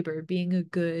good neighbor, being in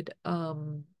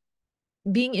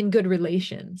good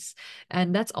relations.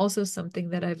 And that's also something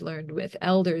that I've learned with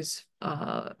elders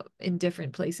in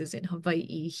different places in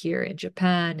Hawaii, here in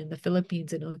Japan, in the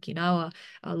Philippines, in Okinawa,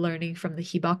 learning from the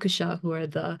hibakusha, who are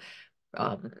the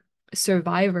um,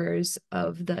 survivors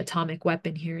of the atomic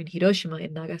weapon here in Hiroshima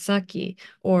and Nagasaki,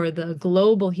 or the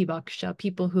global hibakusha,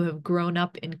 people who have grown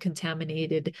up in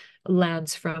contaminated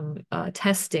lands from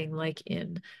testing, like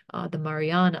in the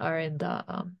Mariana or in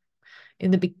the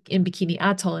in Bikini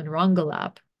Atoll in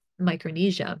Rongelap,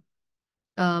 Micronesia.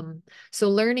 So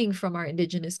learning from our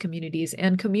indigenous communities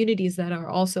and communities that are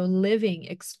also living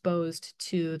exposed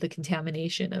to the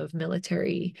contamination of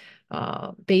military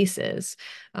bases,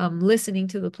 listening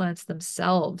to the plants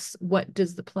themselves. What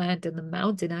does the plant and the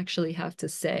mountain actually have to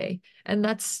say? And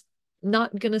that's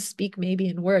not going to speak maybe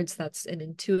in words. That's an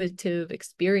intuitive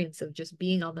experience of just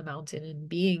being on the mountain and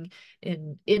being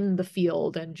in the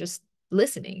field and just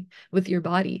listening with your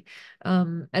body.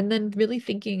 And then really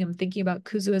I'm thinking about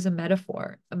Kuzu as a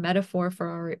metaphor for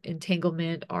our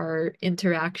entanglement, our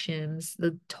interactions,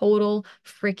 the total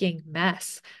freaking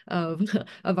mess of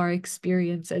of our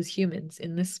experience as humans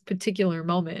in this particular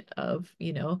moment of,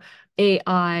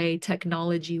 AI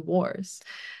technology wars.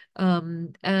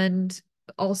 And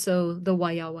also the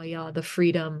waya waya, the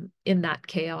freedom in that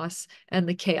chaos and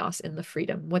the chaos in the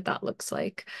freedom, what that looks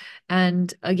like.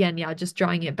 And again, yeah, just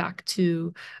drawing it back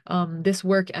to this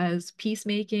work as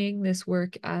peacemaking, this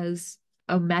work as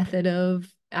a method of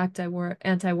anti-war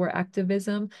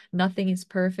activism. Nothing is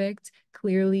perfect.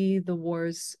 Clearly, the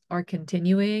wars are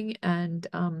continuing, and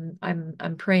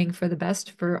I'm praying for the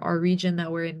best for our region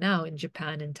that we're in now, in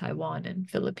Japan and Taiwan and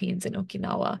Philippines and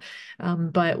Okinawa.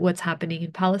 But what's happening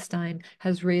in Palestine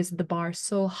has raised the bar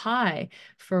so high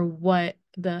for what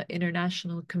the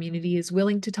international community is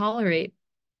willing to tolerate,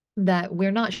 that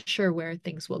we're not sure where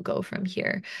things will go from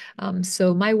here.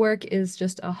 So my work is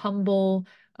just a humble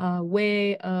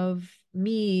way of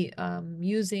me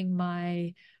using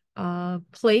my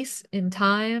place in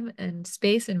time and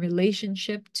space and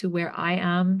relationship to where I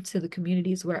am, to the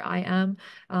communities where I am,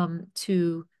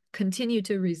 to continue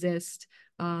to resist,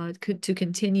 to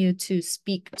continue to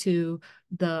speak to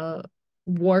the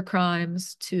war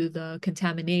crimes, to the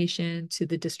contamination, to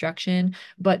the destruction,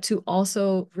 but to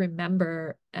also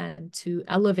remember and to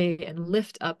elevate and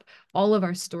lift up all of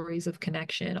our stories of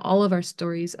connection, all of our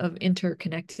stories of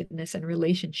interconnectedness and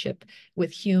relationship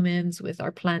with humans, with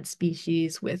our plant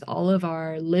species, with all of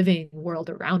our living world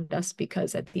around us,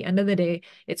 because at the end of the day,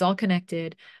 it's all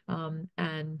connected.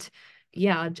 And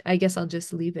yeah, I guess I'll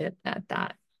just leave it at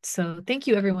that. So thank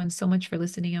you everyone so much for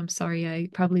listening. I'm sorry I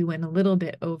probably went a little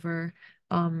bit over.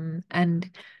 And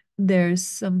there's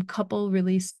some couple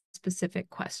really specific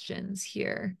questions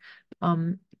here.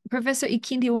 Professor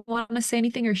Ikin, do you want to say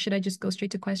anything, or should I just go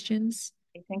straight to questions?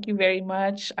 Thank you very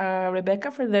much,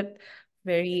 Rebecca, for that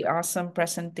very awesome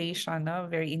presentation,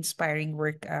 very inspiring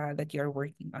work that you're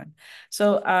working on.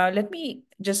 So let me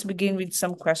just begin with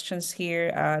some questions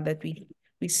here that we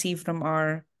received from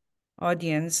our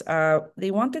audience.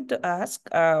 They wanted to ask,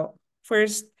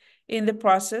 first, in the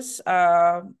process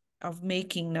of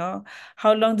making, no,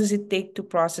 how long does it take to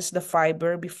process the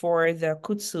fiber before the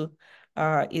kutsu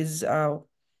is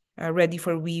ready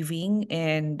for weaving?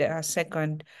 And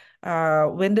second,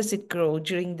 when does it grow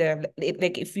during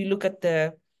like if you look at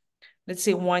the, let's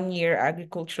say, 1 year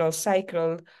agricultural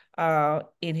cycle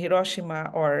in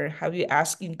Hiroshima, or have you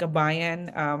asked in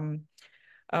Kabayan,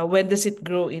 when does it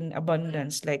grow in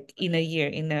abundance, like in a year,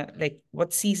 in a, like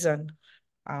what season?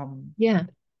 Um, Yeah.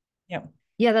 yeah.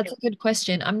 Yeah, that's a good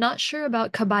question. I'm not sure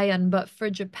about Kabayan, but for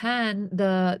Japan,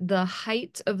 the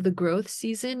height of the growth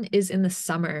season is in the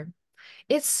summer.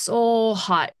 It's so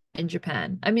hot in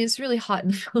Japan. I mean, it's really hot in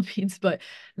the Philippines, but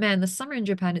man, the summer in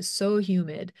Japan is so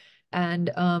humid. And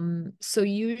so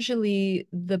usually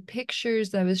the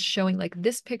pictures that I was showing, like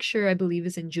this picture, I believe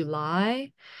is in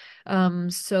July.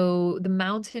 So the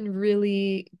mountain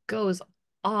really goes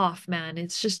off, man.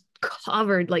 It's just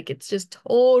covered, like it's just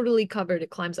totally covered. It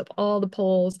climbs up all the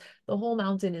poles. The whole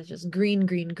mountain is just green,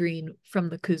 green, green from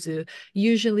the Kuzu.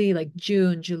 Usually like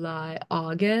June, July,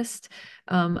 August.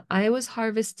 I was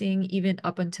harvesting even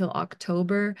up until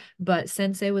October, but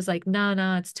Sensei was like, nah,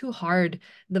 nah, it's too hard.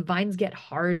 The vines get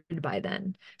hard by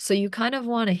then. So you kind of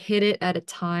want to hit it at a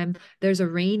time. There's a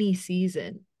rainy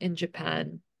season in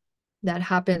Japan that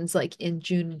happens like in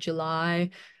June,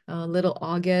 July, little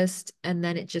August, and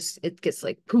then it gets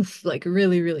like poof, like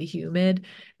really, really humid.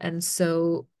 And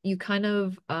so you kind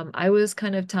of I was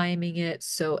kind of timing it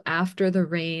so after the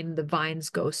rain, the vines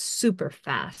go super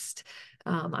fast.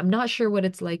 I'm not sure what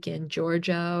it's like in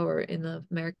Georgia or in the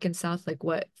American South, like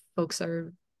what folks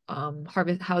are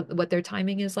harvest how what their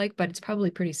timing is like, but it's probably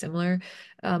pretty similar.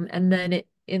 And then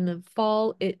in the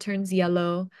fall it turns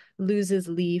yellow, loses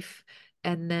leaf,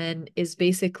 and then is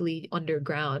basically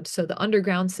underground. So the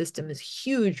underground system is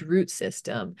huge root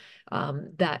system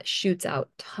that shoots out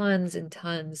tons and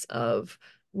tons of,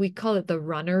 we call it the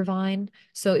runner vine.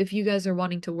 So if you guys are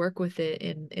wanting to work with it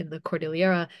in the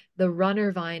Cordillera, the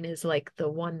runner vine is like the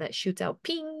one that shoots out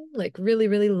ping, like really,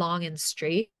 really long and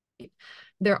straight.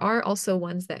 there are also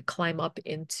ones that climb up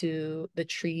into the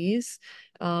trees.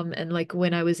 And like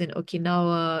when I was in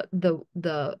Okinawa,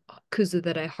 the kuzu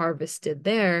that I harvested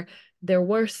there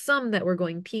were some that were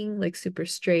going ping, like super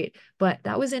straight, but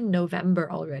that was in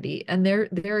November already. And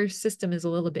their system is a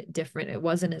little bit different. It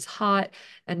wasn't as hot,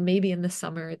 and maybe in the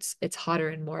summer it's hotter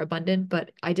and more abundant, but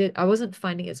I wasn't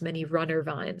finding as many runner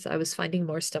vines. I was finding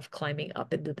more stuff climbing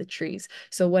up into the trees.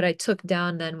 So what I took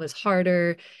down then was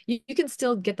harder. You can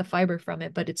still get the fiber from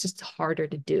it, but it's just harder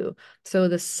to do. So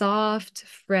the soft,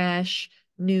 fresh,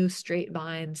 new straight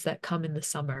vines that come in the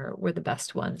summer were the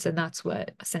best ones. And that's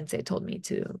what Sensei told me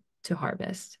to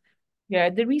harvest. Yeah,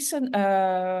 the reason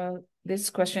this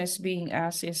question is being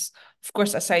asked is, of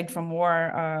course, aside from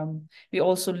war, we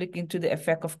also look into the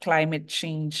effect of climate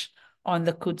change on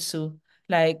the kudzu.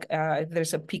 Like if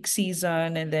there's a peak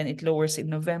season and then it lowers in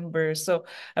November. So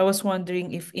I was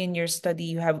wondering if in your study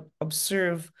you have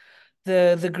observed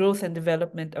the growth and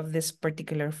development of this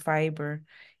particular fiber.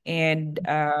 And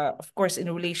of course,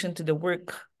 in relation to the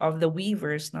work of the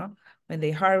weavers, no? When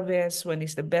they harvest, when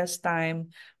is the best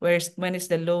time, when is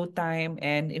the low time,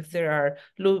 and if there are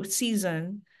low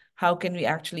season, how can we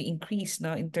actually increase,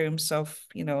 no, in terms of,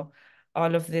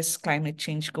 all of this climate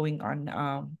change going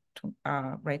on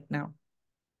right now.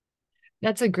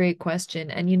 That's a great question.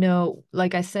 And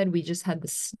like I said, we just had the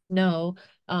snow.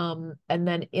 And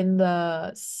then in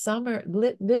the summer,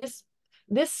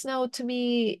 this snow to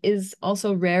me is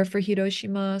also rare for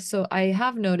Hiroshima. So I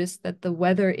have noticed that the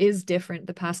weather is different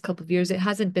the past couple of years. It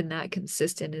hasn't been that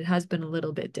consistent. It has been a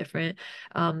little bit different.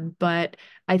 But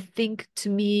I think to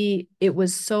me, it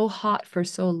was so hot for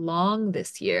so long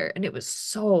this year, and it was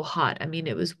so hot. I mean,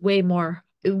 it was way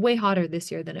hotter this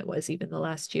year than it was even the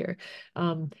last year.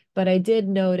 But I did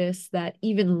notice that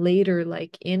even later,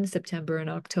 like in September and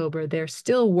October, there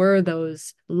still were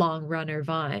those long runner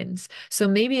vines. So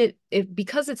maybe it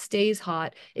because it stays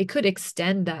hot, it could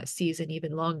extend that season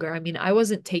even longer. I mean, I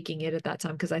wasn't taking it at that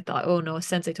time because I thought, oh no,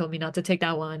 Sensei told me not to take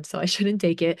that one, so I shouldn't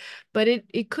take it. But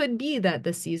it could be that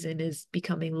the season is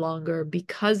becoming longer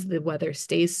because the weather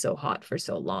stays so hot for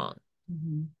so long.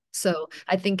 Mhm. So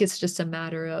I think it's just a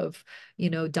matter of,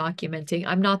 documenting.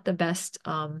 I'm not the best,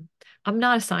 I'm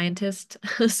not a scientist,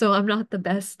 so I'm not the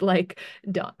best like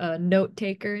note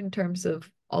taker in terms of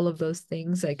all of those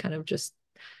things. I kind of just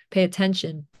pay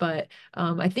attention. But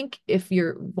I think if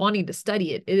you're wanting to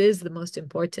study it, it is the most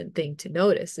important thing to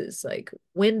notice is like,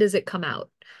 when does it come out?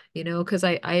 Because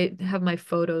I have my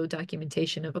photo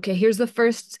documentation of, okay, here's the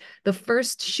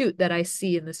first shoot that I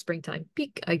see in the springtime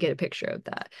peak. I get a picture of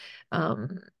that.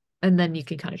 And then you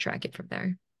can kind of track it from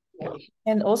there.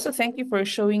 And also, thank you for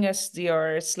showing us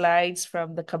your slides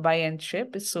from the Kabayan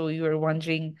trip. So you were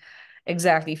wondering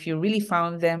exactly if you really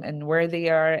found them and where they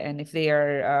are and if they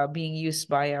are being used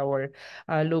by our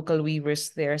local weavers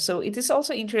there. So it is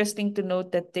also interesting to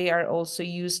note that they are also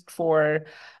used for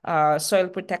soil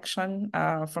protection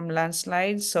from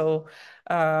landslides. So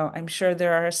I'm sure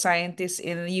there are scientists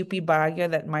in UP Baguio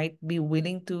that might be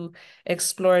willing to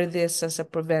explore this as a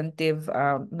preventive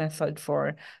method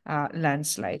for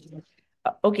landslide.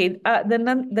 Okay,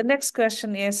 the next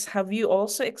question is, have you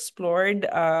also explored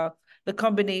the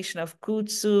combination of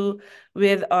kudzu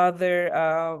with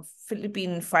other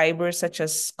Philippine fibers such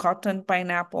as cotton,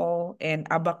 pineapple, and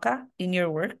abaca in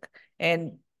your work?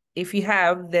 And if you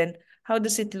have, then how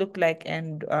does it look like,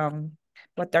 and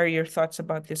what are your thoughts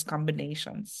about these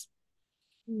combinations?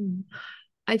 Hmm.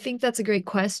 I think that's a great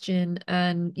question.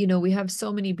 And, we have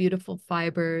so many beautiful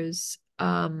fibers.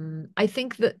 I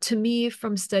think that to me,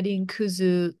 from studying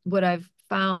Kuzu, what I've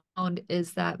found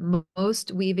is that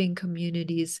most weaving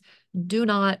communities do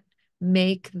not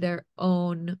make their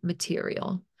own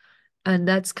material. And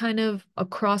that's kind of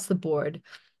across the board,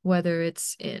 whether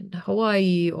it's in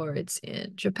Hawaii or it's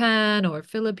in Japan or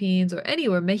Philippines or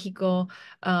anywhere, Mexico.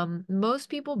 Most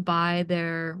people buy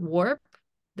their warp,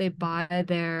 they buy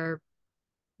their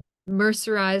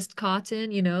mercerized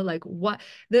cotton, like what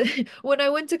the when I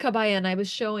went to Kabaya and I was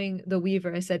showing the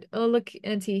weaver, I said, "Oh, look,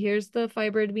 Auntie, here's the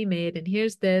fiber to be made, and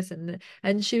here's this,"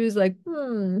 and she was like,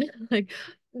 like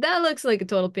that looks like a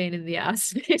total pain in the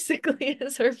ass, basically,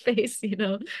 is her face.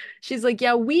 She's like,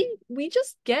 "Yeah, we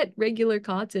just get regular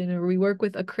cotton, or we work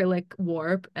with acrylic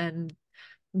warp and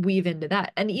weave into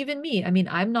that." And even me, I mean,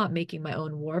 I'm not making my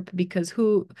own warp because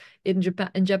who in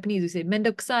Japanese we say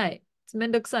mendokusai. It's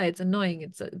mendokusai. It's annoying.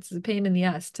 It's a pain in the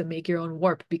ass to make your own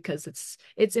warp because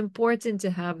it's important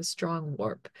to have a strong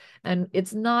warp. And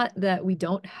it's not that we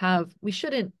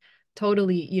shouldn't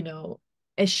totally,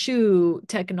 eschew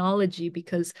technology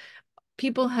because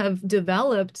people have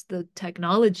developed the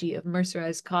technology of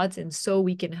mercerized cotton so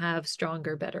we can have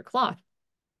stronger, better cloth.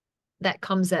 that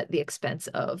comes at the expense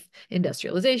of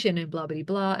industrialization and blah, blah,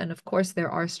 blah. And of course, there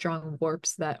are strong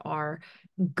warps that are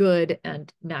good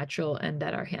and natural and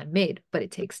that are handmade, but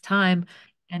it takes time,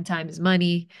 and time is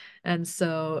money. And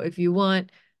so if you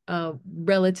want a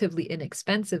relatively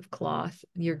inexpensive cloth,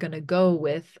 you're going to go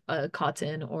with a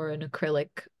cotton or an acrylic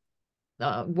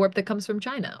warp that comes from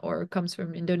China or comes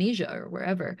from Indonesia or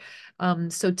wherever.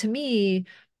 So to me,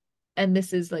 and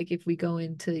this is like if we go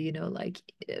into, like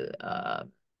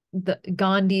the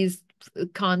Gandhi's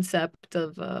concept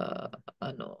of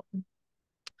no,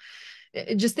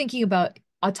 just thinking about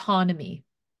autonomy,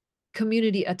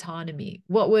 community autonomy.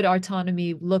 What would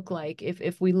autonomy look like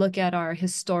if we look at our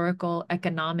historical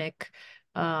economic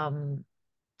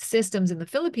systems in the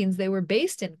Philippines? They were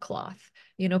based in cloth.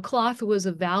 Cloth was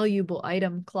a valuable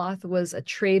item. Cloth was a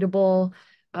tradable,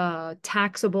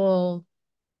 taxable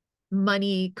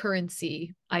money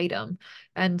currency item.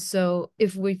 And so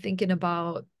if we're thinking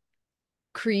about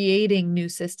creating new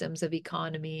systems of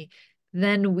economy,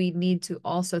 then we need to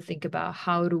also think about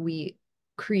how do we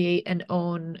create and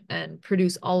own and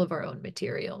produce all of our own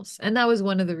materials. And that was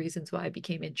one of the reasons why I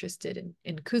became interested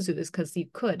in Kuzu, is because you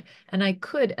could. And I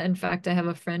could, in fact, I have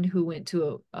a friend who went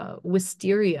to a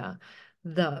wisteria,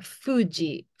 the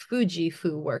Fuji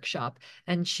workshop,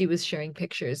 and she was sharing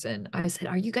pictures. And I said,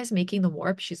 "Are you guys making the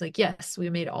warp?" She's like, "Yes, we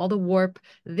made all the warp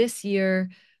this year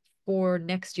for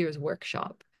next year's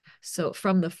workshop." So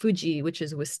from the Fuji, which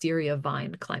is wisteria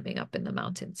vine climbing up in the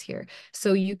mountains here.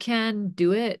 So you can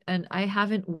do it. And I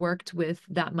haven't worked with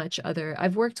that much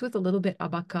I've worked with a little bit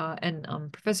abaka, and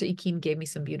Professor Ikin gave me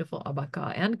some beautiful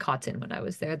abaka and cotton when I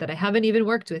was there that I haven't even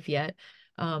worked with yet.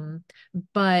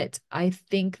 But I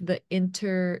think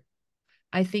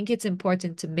I think it's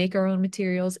important to make our own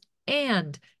materials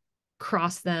and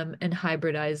cross them and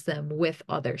hybridize them with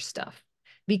other stuff,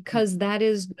 because that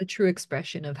is a true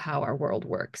expression of how our world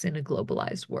works in a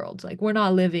globalized world. Like, we're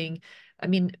not living, I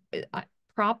mean,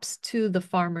 props to the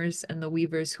farmers and the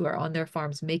weavers who are on their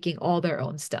farms making all their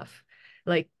own stuff.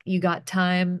 Like, you got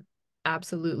time,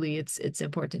 absolutely, it's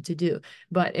important to do.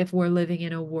 But if we're living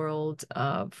in a world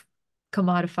of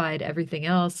commodified everything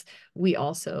else, we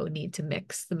also need to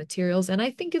mix the materials. And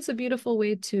I think it's a beautiful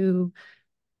way to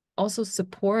also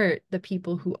support the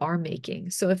people who are making.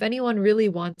 So if anyone really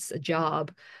wants a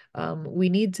job, we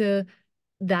need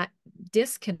that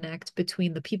disconnect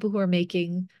between the people who are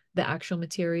making the actual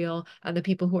material and the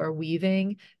people who are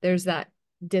weaving. There's that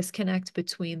disconnect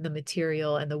between the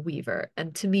material and the weaver.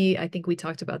 And to me, I think we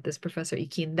talked about this, Professor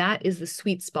Ikin, that is the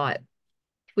sweet spot.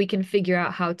 We can figure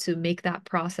out how to make that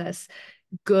process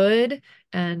good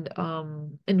and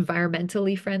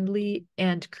environmentally friendly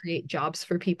and create jobs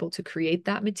for people to create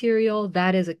that material.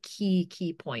 That is a key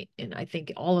point in, I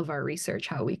think, all of our research,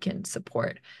 how we can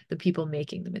support the people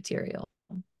making the material.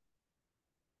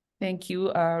 Thank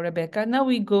you, Rebecca. Now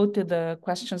we go to the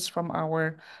questions from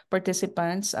our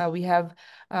participants. We have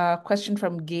a question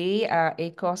from Gay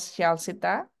Ecos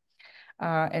Chalcita.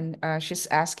 And she's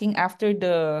asking, after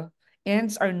the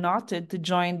ends are knotted to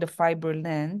join the fiber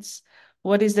lengths,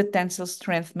 what is the tensile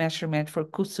strength measurement for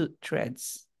Kuzu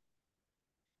threads?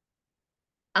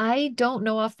 I don't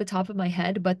know off the top of my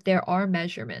head, but there are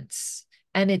measurements.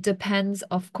 And it depends,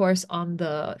 of course, on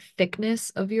the thickness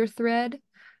of your thread.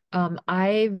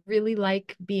 I really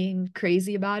like being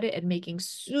crazy about it and making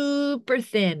super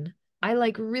thin. I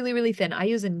like really, really thin. I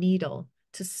use a needle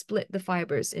to split the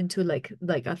fibers into like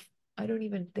a, I don't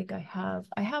even think I have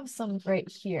some right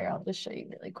here. I'll just show you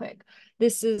really quick.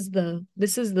 This is the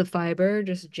fiber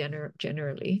just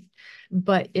generally.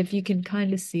 But if you can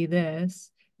kind of see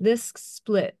this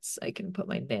splits. I can put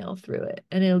my nail through it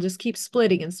and it'll just keep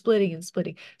splitting and splitting and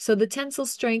splitting. So the tensile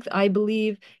strength, I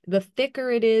believe, the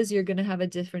thicker it is, you're going to have a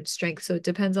different strength. So it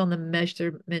depends on the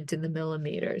measurement in the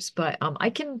millimeters. But I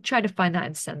can try to find that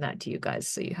and send that to you guys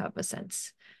so you have a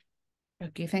sense.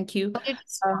 Okay, thank you. Okay.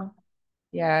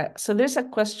 Yeah, so there's a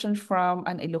question from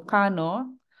an Ilocano,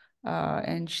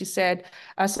 and she said,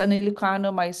 as an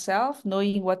Ilocano myself,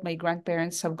 knowing what my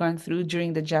grandparents have gone through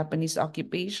during the Japanese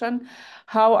occupation,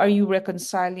 how are you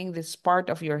reconciling this part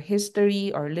of your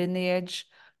history or lineage,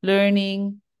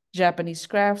 learning Japanese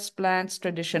crafts, plants,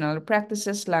 traditional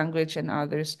practices, language, and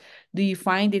others? Do you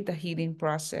find it a healing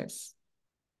process?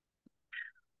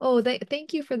 Oh,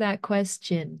 thank you for that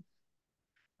question.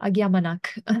 Agyamanak.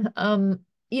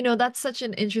 That's such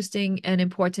an interesting and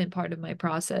important part of my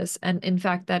process. And in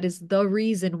fact, that is the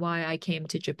reason why I came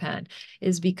to Japan,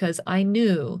 is because I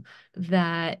knew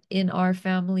that in our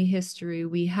family history,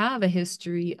 we have a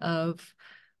history of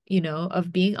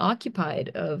being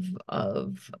occupied,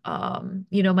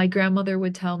 my grandmother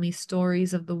would tell me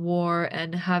stories of the war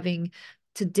and having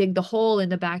to dig the hole in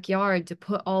the backyard to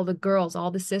put all the girls,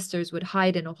 all the sisters would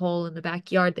hide in a hole in the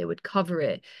backyard. They would cover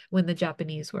it when the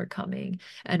Japanese were coming.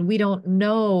 And we don't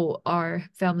know our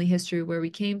family history where we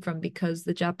came from because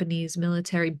the Japanese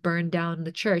military burned down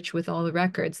the church with all the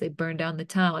records. They burned down the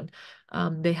town.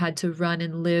 They had to run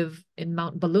and live in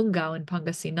Mount Balungao in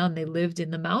Pangasinan. They lived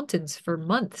in the mountains for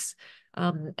months.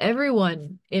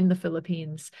 Everyone in the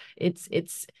Philippines,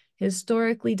 it's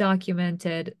historically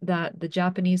documented that the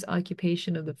Japanese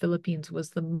occupation of the Philippines was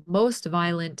the most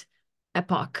violent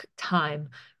epoch time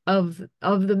of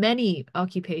the many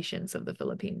occupations of the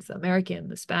Philippines, the American,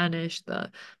 the Spanish, the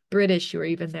British, who were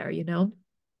even there, you know.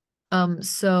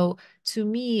 So to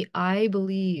me, I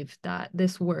believe that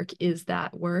this work is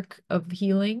that work of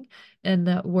healing and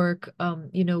that work,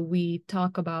 you know, we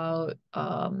talk about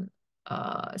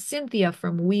Cynthia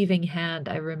from Weaving Hand,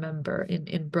 I remember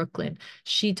in Brooklyn.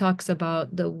 She talks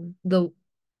about the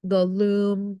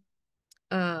loom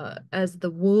as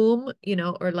the womb, you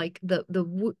know, or like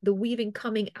the weaving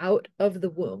coming out of the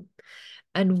womb.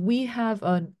 And we have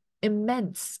an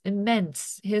immense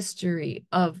history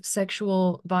of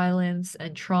sexual violence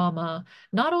and trauma,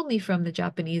 not only from the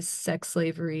Japanese sex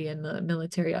slavery and the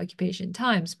military occupation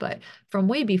times, but from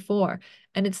way before.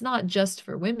 And it's not just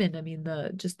for women. I mean,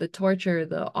 the torture,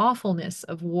 the awfulness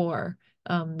of war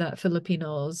that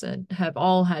Filipinos and have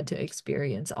all had to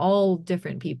experience, all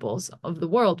different peoples of the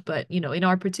world, but you know, in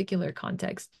our particular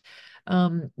context,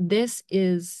 this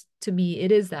is to me,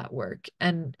 it is that work,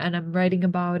 and I'm writing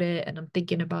about it and I'm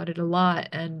thinking about it a lot,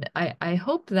 and I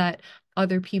hope that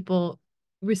other people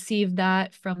receive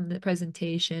that from the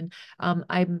presentation.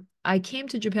 I came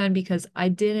to Japan because I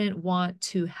didn't want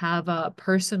to have a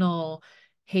personal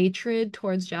hatred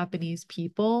towards Japanese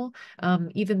people.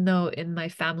 Even though in my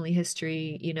family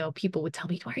history, you know, people would tell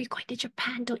me, why are you going to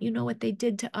Japan? Don't you know what they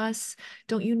did to us?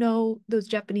 Don't you know those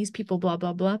Japanese people, blah,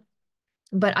 blah, blah.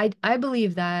 But I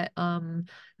believe that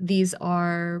these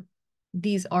are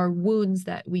wounds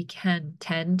that we can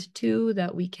tend to,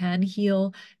 that we can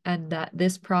heal, and that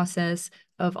this process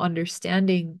of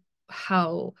understanding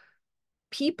how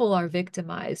people are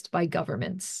victimized by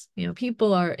governments. You know,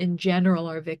 people are in general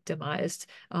are victimized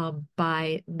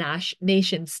by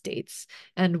nation states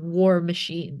and war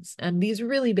machines and these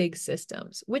really big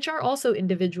systems, which are also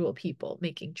individual people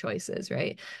making choices,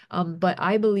 right? But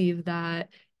I believe that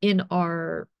in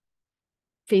our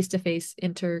face-to-face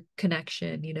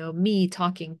interconnection, you know, me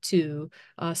talking to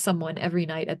someone every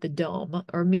night at the Dome,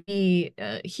 or me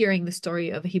hearing the story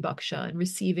of Hibakusha and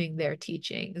receiving their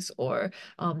teachings, or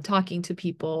talking to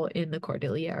people in the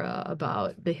Cordillera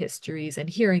about the histories and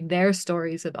hearing their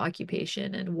stories of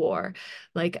occupation and war.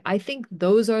 Like, I think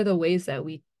those are the ways that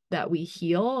we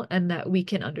heal and that we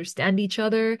can understand each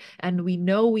other, and we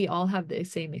know we all have the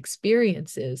same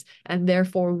experiences, and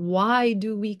therefore why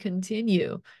do we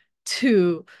continue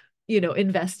to, you know,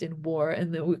 invest in war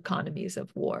and the economies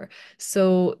of war?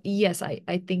 So yes,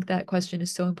 I think that question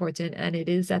is so important, and it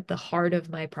is at the heart of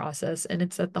my process, and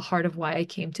it's at the heart of why I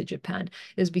came to Japan,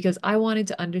 is because I wanted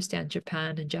to understand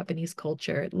Japan and Japanese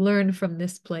culture, learn from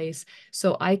this place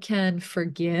so I can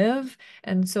forgive,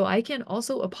 and so I can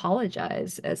also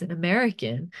apologize as an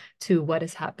American to what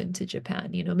has happened to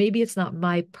Japan. You know, maybe it's not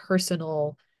my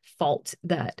personal fault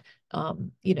that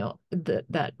you know, that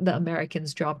the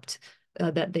Americans dropped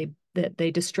that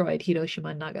they destroyed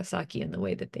Hiroshima and Nagasaki in the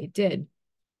way that they did.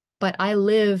 But I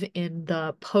live in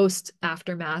the post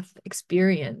aftermath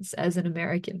experience as an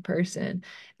American person,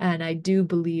 and I do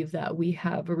believe that we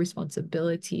have a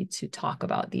responsibility to talk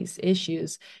about these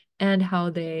issues and how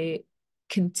they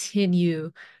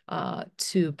continue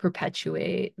to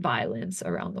perpetuate violence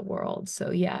around the world.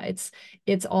 So yeah,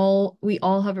 it's all, we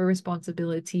all have a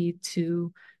responsibility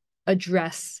to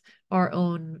address our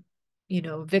own, you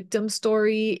know, victim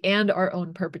story and our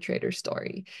own perpetrator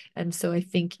story. And so I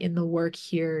think in the work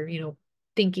here, you know,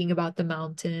 thinking about the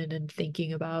mountain and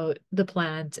thinking about the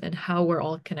plant and how we're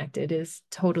all connected is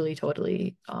totally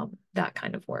that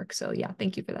kind of work. So yeah,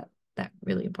 thank you for that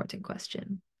really important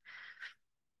question.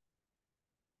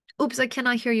 Oops, I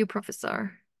cannot hear you,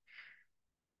 Professor.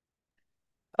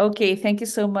 Okay, thank you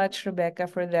so much, Rebecca,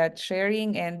 for that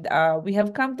sharing. And we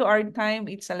have come to our time.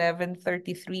 It's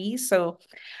 11:33. So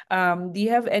do you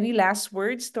have any last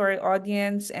words to our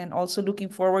audience, and also looking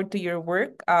forward to your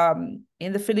work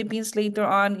in the Philippines later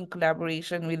on in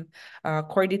collaboration with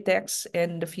CordiTex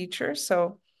in the future?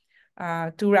 So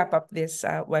to wrap up this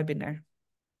webinar.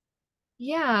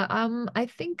 Yeah, I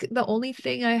think the only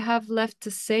thing I have left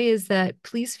to say is that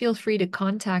please feel free to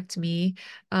contact me.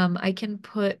 I can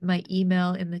put my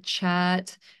email in the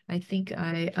chat. I think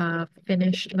I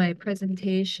finished my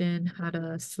presentation, had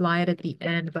a slide at the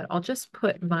end, but I'll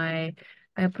put my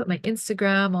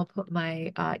Instagram, I'll put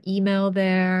my email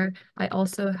there. I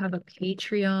also have a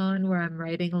Patreon where I'm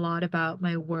writing a lot about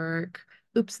my work.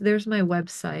 Oops, there's my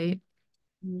website.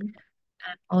 Mhm.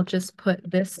 I'll just put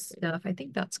this stuff. I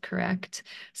think that's correct.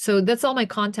 So that's all my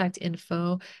contact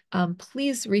info.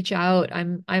 Please reach out.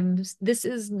 This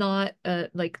is not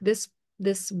like this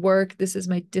work, this is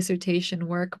my dissertation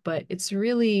work, but it's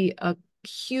really a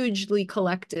hugely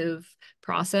collective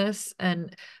process.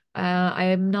 And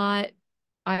I'm not,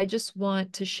 I just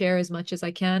want to share as much as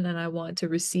I can, and I want to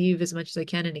receive as much as I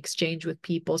can in exchange with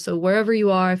people. So wherever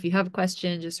you are, if you have a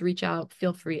question, just reach out,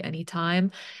 feel free anytime.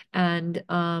 And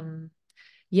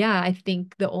yeah, I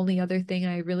think the only other thing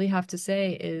I really have to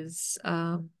say is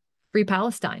free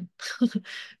Palestine.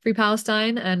 Free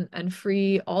Palestine and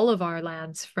free all of our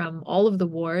lands from all of the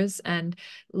wars. And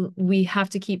we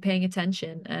have to keep paying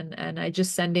attention. And I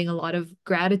just sending a lot of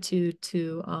gratitude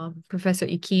to Professor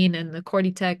Ikin and the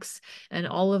CordiTex and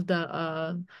all of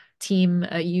the team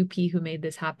at UP who made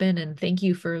this happen. And thank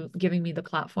you for giving me the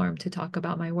platform to talk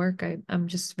about my work. I'm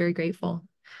just very grateful.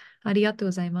 Arigatou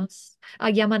gozaimasu.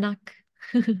 Yamanak.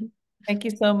 Thank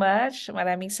you so much.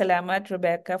 Maraming salamat,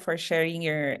 Rebecca, for sharing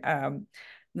your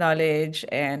knowledge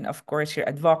and, of course, your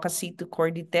advocacy to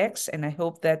CordiTex. And I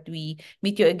hope that we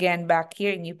meet you again back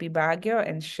here in UP Baguio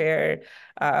and share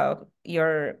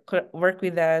your work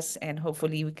with us. And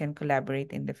hopefully, we can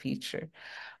collaborate in the future.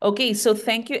 Okay, so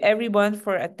thank you everyone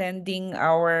for attending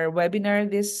our webinar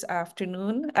this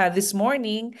afternoon, this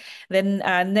morning. Then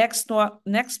next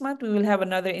month, we will have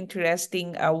another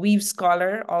interesting weave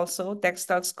scholar, also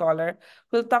textile scholar,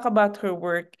 who'll talk about her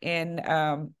work in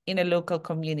a local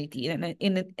community, in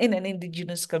an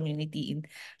indigenous community in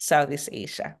Southeast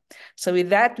Asia. So with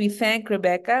that, we thank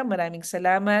Rebecca. Maraming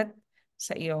salamat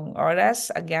sa iyong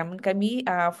oras. Agyaman kami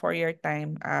for your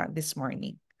time this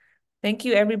morning. Thank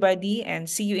you, everybody, and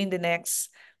see you in the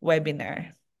next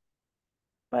webinar.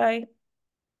 Bye.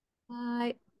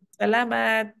 Bye.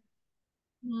 Salamat.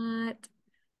 Matt.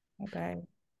 Bye-bye.